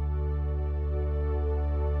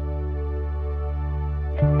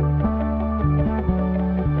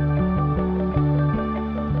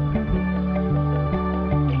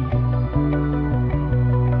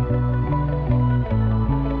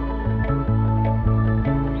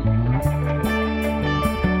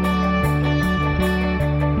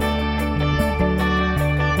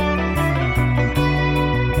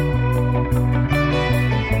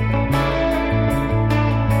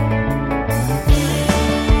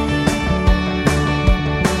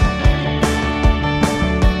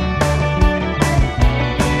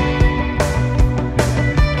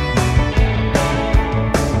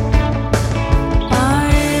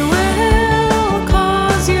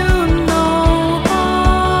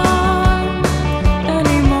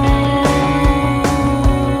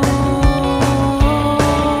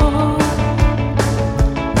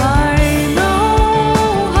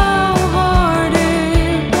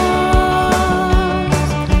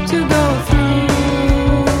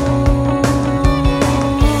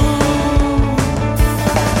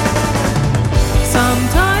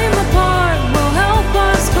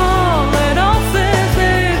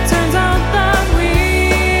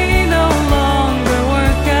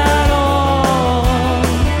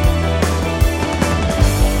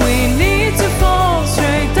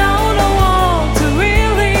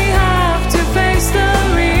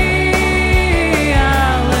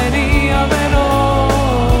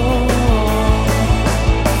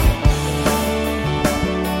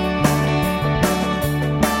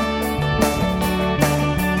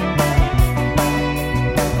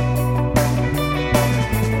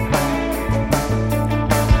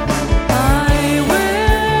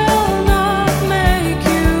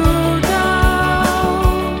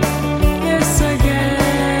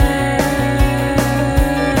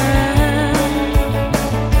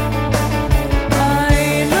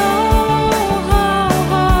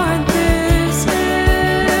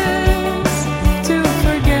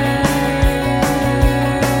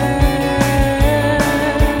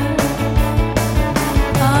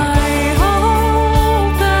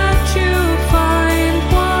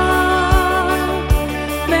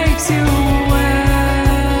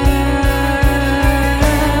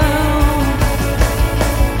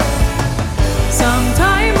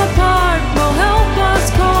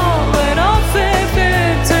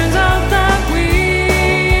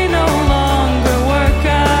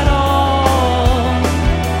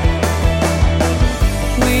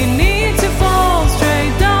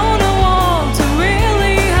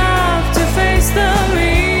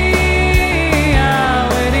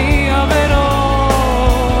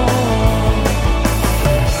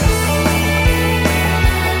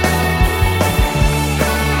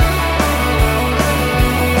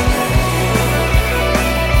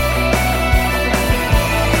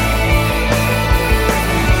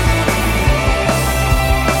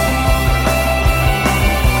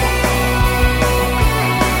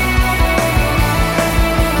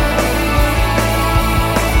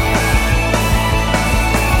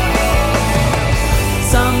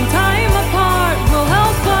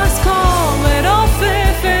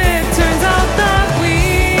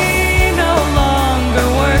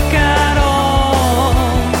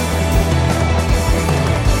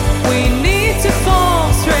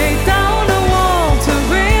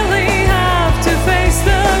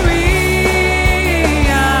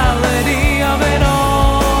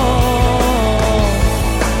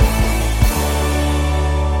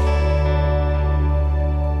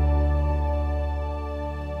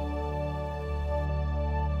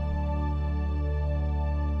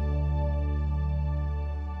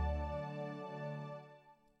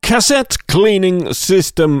 Cassette Cleaning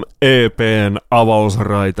System EP:n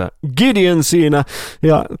avausraita Gideon siinä,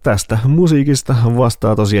 ja tästä musiikista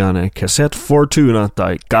vastaa tosiaan Cassette Fortuna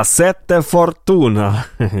tai Cassette Fortuna,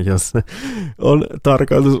 jos se on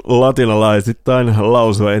tarkoitus latinalaisittain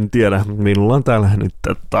lausua, en tiedä. Minulla on täällä nyt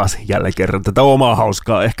taas jälleen kerran tätä omaa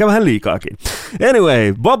hauskaa, ehkä vähän liikaakin.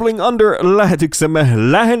 Anyway, Bubbling Under-lähetyksemme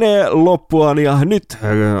lähenee loppuaan, ja nyt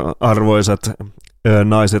arvoisat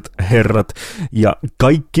naiset, herrat ja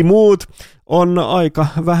kaikki muut, on aika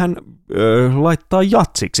vähän laittaa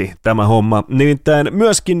jatsiksi tämä homma. Nimittäin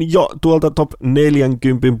myöskin jo tuolta top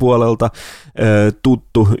 40 puolelta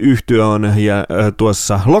tuttu yhtye on ja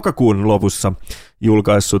tuossa lokakuun lopussa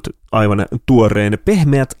julkaissut aivan tuoreen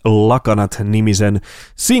Pehmeät lakanat-nimisen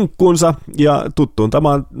sinkkunsa, ja tuttuun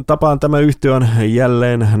tapaan tämä yhtye on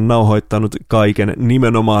jälleen nauhoittanut kaiken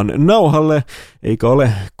nimenomaan nauhalle, eikä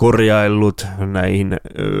ole korjaillut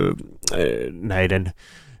näiden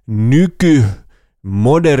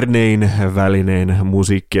nykymodernein välinein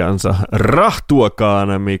musiikkiansa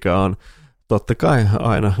rahtuakaan, mikä on totta kai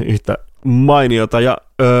aina yhtä mainiota, ja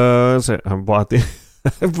se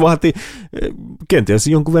vaati kenties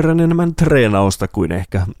jonkun verran enemmän treenausta kuin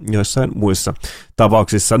ehkä joissain muissa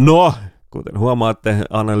tapauksissa. No, kuten huomaatte,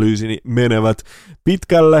 analyysini menevät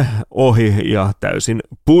pitkälle ohi ja täysin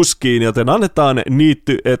puskiin, joten annetaan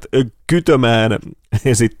Niitty et Kytömään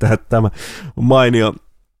esittää tämä mainio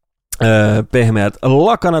Pehmeät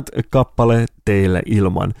lakanat -kappale teille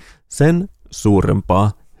ilman sen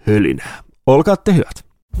suurempaa hölinää. Olkaatte hyvät.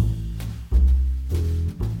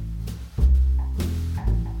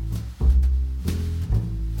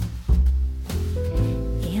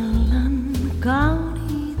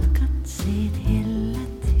 Kauniit katseet,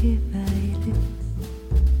 hellät hyväilyt,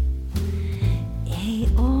 ei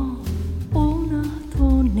oo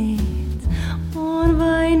unohtuneet, on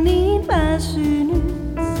vain niin väsynyt.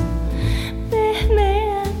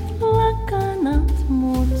 Pehmeät lakanat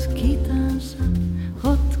mutkitansa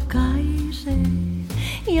hotkaisee,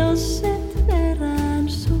 jos et perään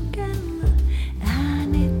sukella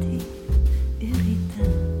ääneti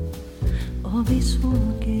yritä, ovi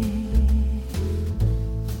sulkee.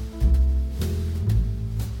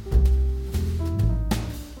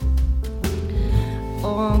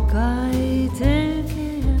 On kai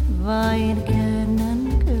töykeä, vain käännän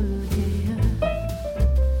kylkeä.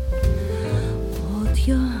 Oot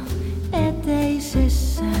jo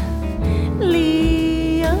eteisessä,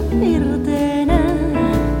 liian pirteenä.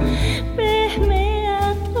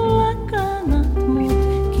 Pehmeät lakanat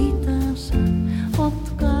mutkitansa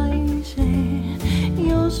hotkaisee,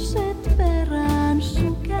 jos et perään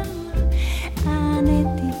sukella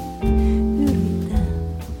ääneti yritä,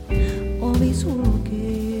 ovi sulkee.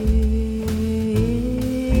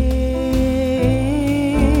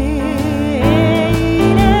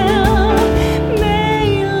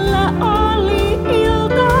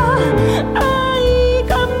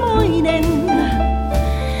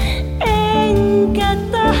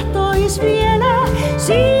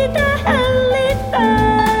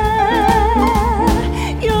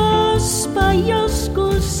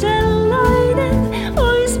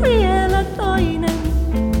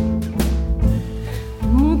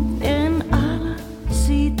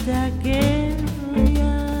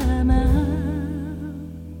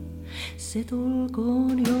 Se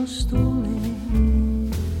tulkoon, jos tulee.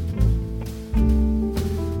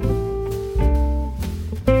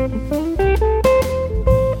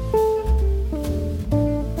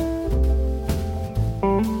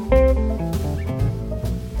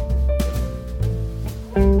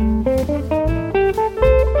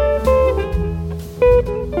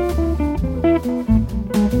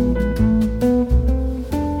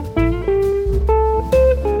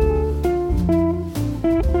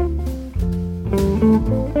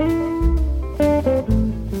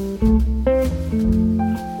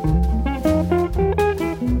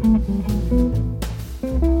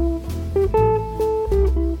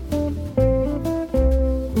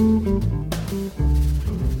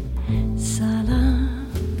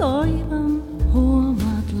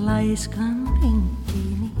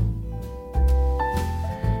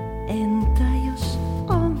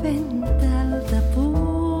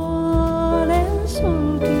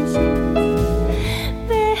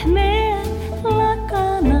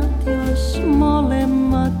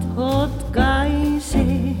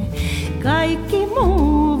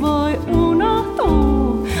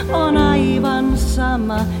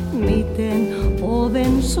 Miten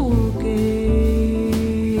oven sulkee.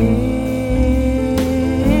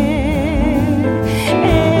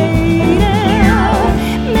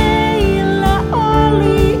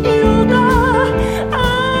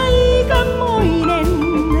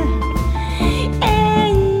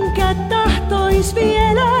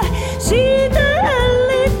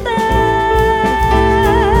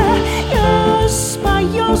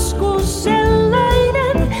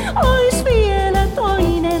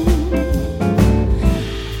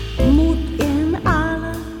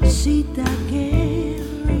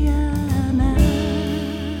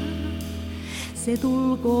 Se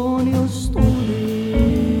tulkoon, jos tulee.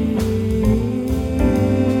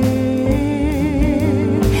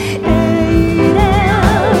 Ei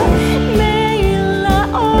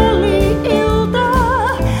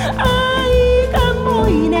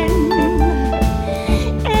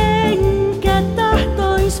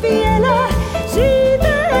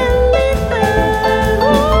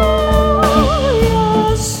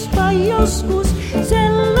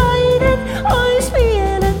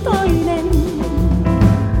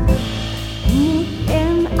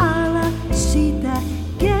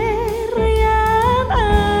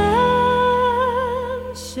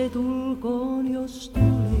jos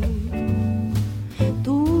tulee.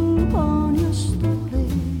 Tulkoon jos tulee.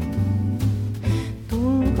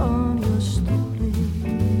 Tulkoon jos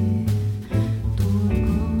tulee.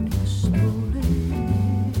 Tulkoon jos tulee.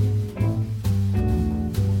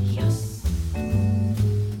 Yes.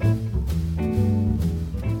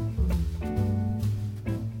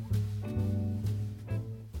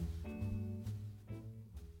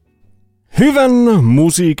 Hyvän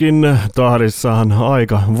musiikin tahdissaan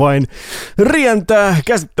aika vain rientää.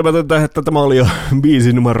 Käsittämätöntä, että tämä oli jo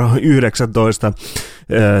biisi numero 19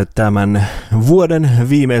 tämän vuoden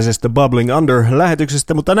viimeisestä Bubbling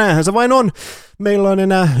Under-lähetyksestä, mutta näinhän se vain on. Meillä on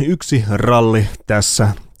enää yksi ralli tässä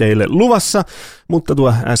teille luvassa, mutta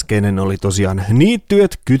tuo äskeinen oli tosiaan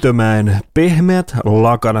Niittyöt, Kytömäen Pehmeät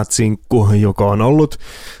lakanat -sinkku, joka on ollut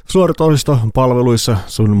suoratoistopalveluissa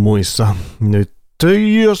sun muissa nyt,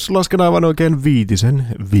 jos lasken aivan oikein 5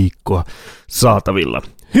 viikkoa saatavilla.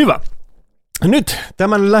 Hyvä. Nyt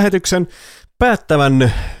tämän lähetyksen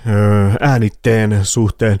päättävän äänitteen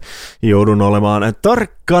suhteen joudun olemaan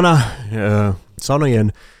tarkkana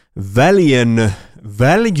sanojen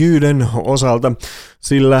väljyyden osalta,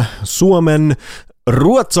 sillä Suomen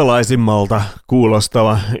ruotsalaisimmalta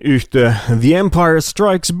kuulostava yhtye The Empire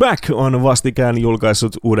Strikes Back on vastikään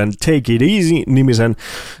julkaissut uuden Take It Easy-nimisen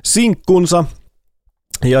sinkkunsa.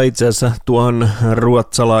 Ja itse asiassa tuohon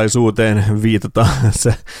ruotsalaisuuteen viitataan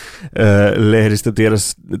se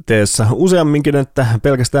lehdistötiedotteessa useamminkin, että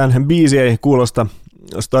pelkästään biisi ei kuulosta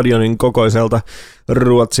stadionin kokoiselta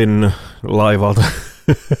Ruotsin laivalta,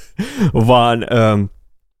 vaan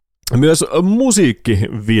myös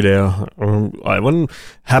musiikkivideo aivan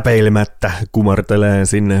häpeilemättä kumartelee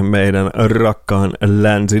sinne meidän rakkaan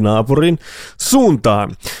länsinaapurin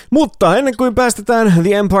suuntaan. Mutta ennen kuin päästetään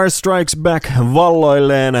The Empire Strikes Back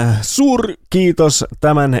valloilleen, suurkiitos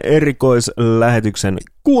tämän erikoislähetyksen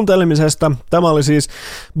kuuntelemisesta. Tämä oli siis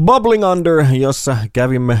Bubbling Under, jossa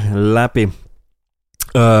kävimme läpi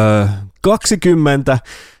 20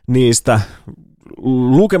 niistä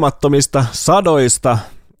lukemattomista sadoista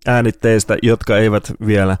äänitteistä, jotka eivät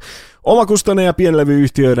vielä omakustanne- ja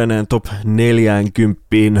pienlevyyhtiöiden top 40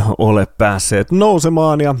 ole päässeet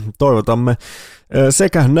nousemaan, ja toivotamme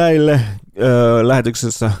sekä näille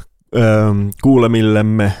lähetyksessä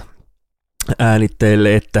kuulemillemme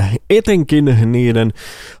äänitteille että etenkin niiden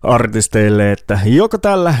artisteille, että joko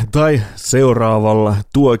tällä tai seuraavalla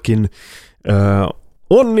tuokin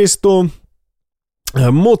onnistuu,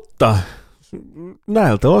 mutta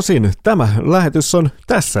näiltä osin tämä lähetys on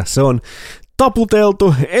tässä. Se on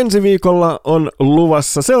taputeltu. Ensi viikolla on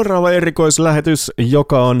luvassa seuraava erikoislähetys,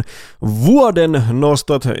 joka on vuoden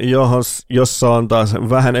nostot, jossa on taas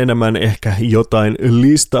vähän enemmän ehkä jotain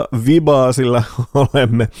lista-vibaa, sillä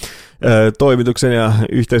olemme toimituksen ja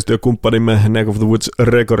yhteistyökumppanimme Neck of the Woods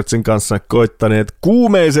Recordsin kanssa koittaneet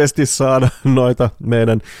kuumeisesti saada noita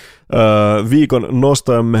meidän viikon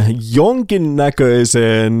nostoimme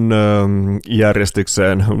jonkinnäköiseen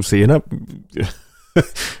järjestykseen. Siinä,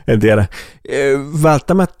 en tiedä,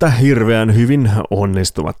 välttämättä hirveän hyvin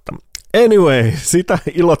onnistumatta. Anyway, sitä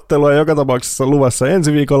ilottelua joka tapauksessa luvassa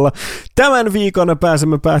ensi viikolla. Tämän viikon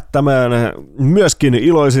pääsemme päättämään myöskin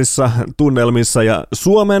iloisissa tunnelmissa ja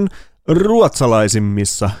Suomen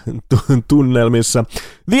ruotsalaisimmissa tunnelmissa.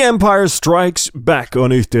 The Empire Strikes Back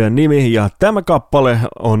on yhtyeen nimi, ja tämä kappale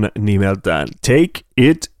on nimeltään Take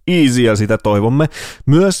It Easy, ja sitä toivomme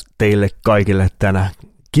myös teille kaikille tänä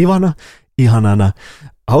kivana, ihanana,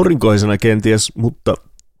 aurinkoisena kenties, mutta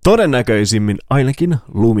todennäköisimmin ainakin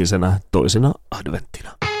lumisena toisena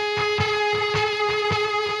adventtina.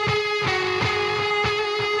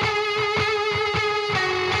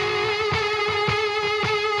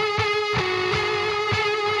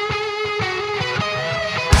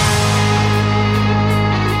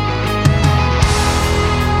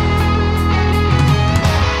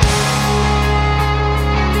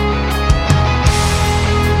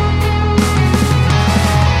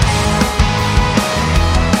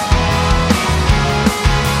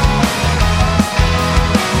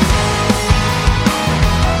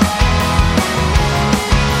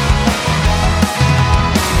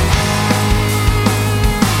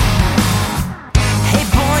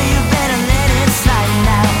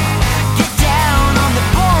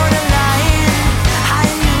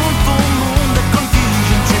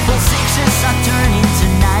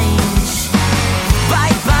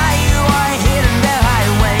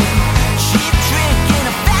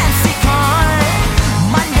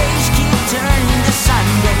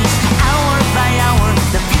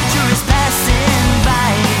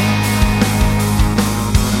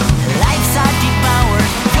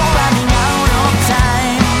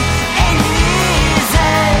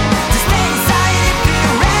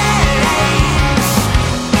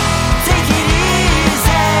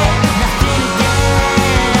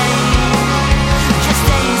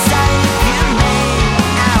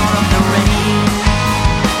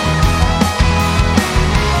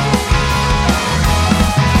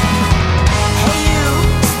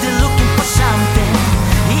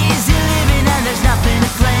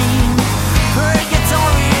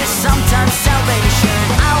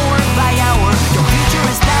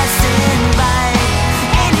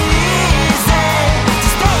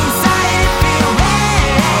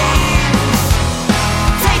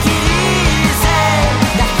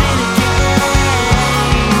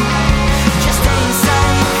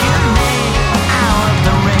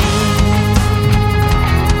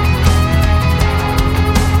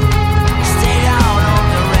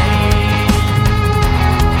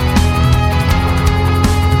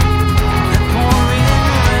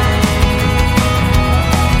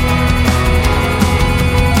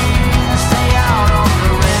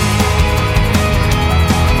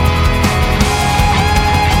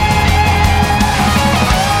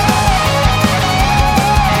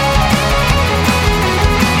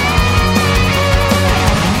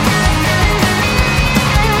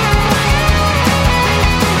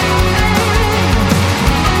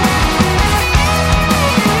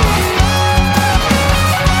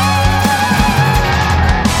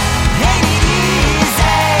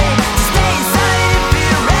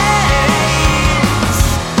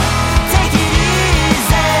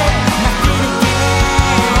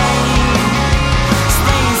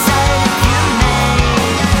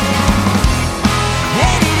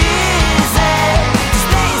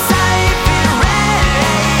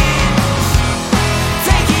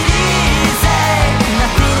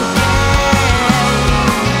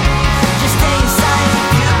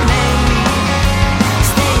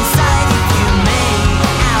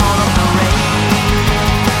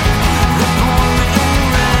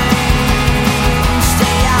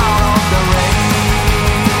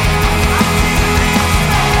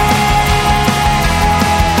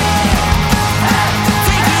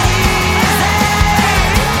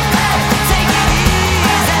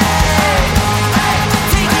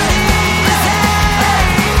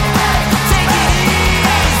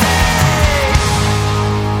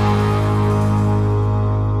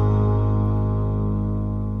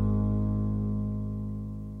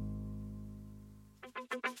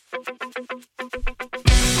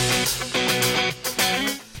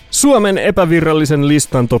 Suomen epävirallisen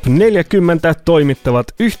listan top 40 toimittavat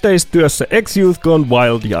yhteistyössä Ex-Youth Gone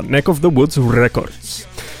Wild ja Neck of the Woods Records.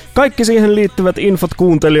 Kaikki siihen liittyvät infot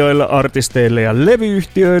kuuntelijoille, artisteille ja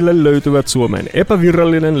levyyhtiöille löytyvät Suomen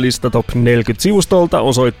epävirallinen lista top 40-sivustolta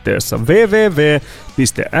osoitteessa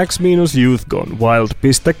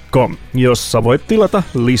www.x-youthgonewild.com, jossa voit tilata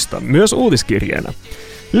listan myös uutiskirjeenä.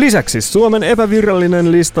 Lisäksi Suomen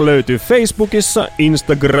epävirallinen lista löytyy Facebookissa,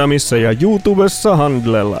 Instagramissa ja YouTubessa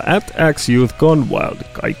handlella @xyouthgonewild,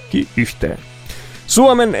 kaikki yhteen.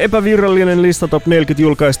 Suomen epävirallinen lista top 40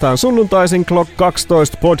 julkaistaan sunnuntaisin Clock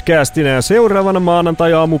 12 podcastina ja seuraavana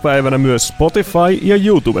maanantai-aamupäivänä myös Spotify ja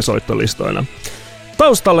YouTube-soittolistoina.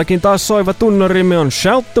 Taustallakin taas soiva tunnarimme on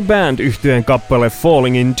Shout the Band -yhtyeen kappale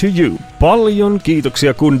Falling Into You. Paljon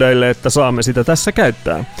kiitoksia kundeille, että saamme sitä tässä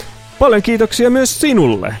käyttää. Paljon kiitoksia myös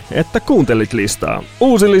sinulle, että kuuntelit listaa.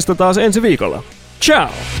 Uusi lista taas ensi viikolla. Ciao!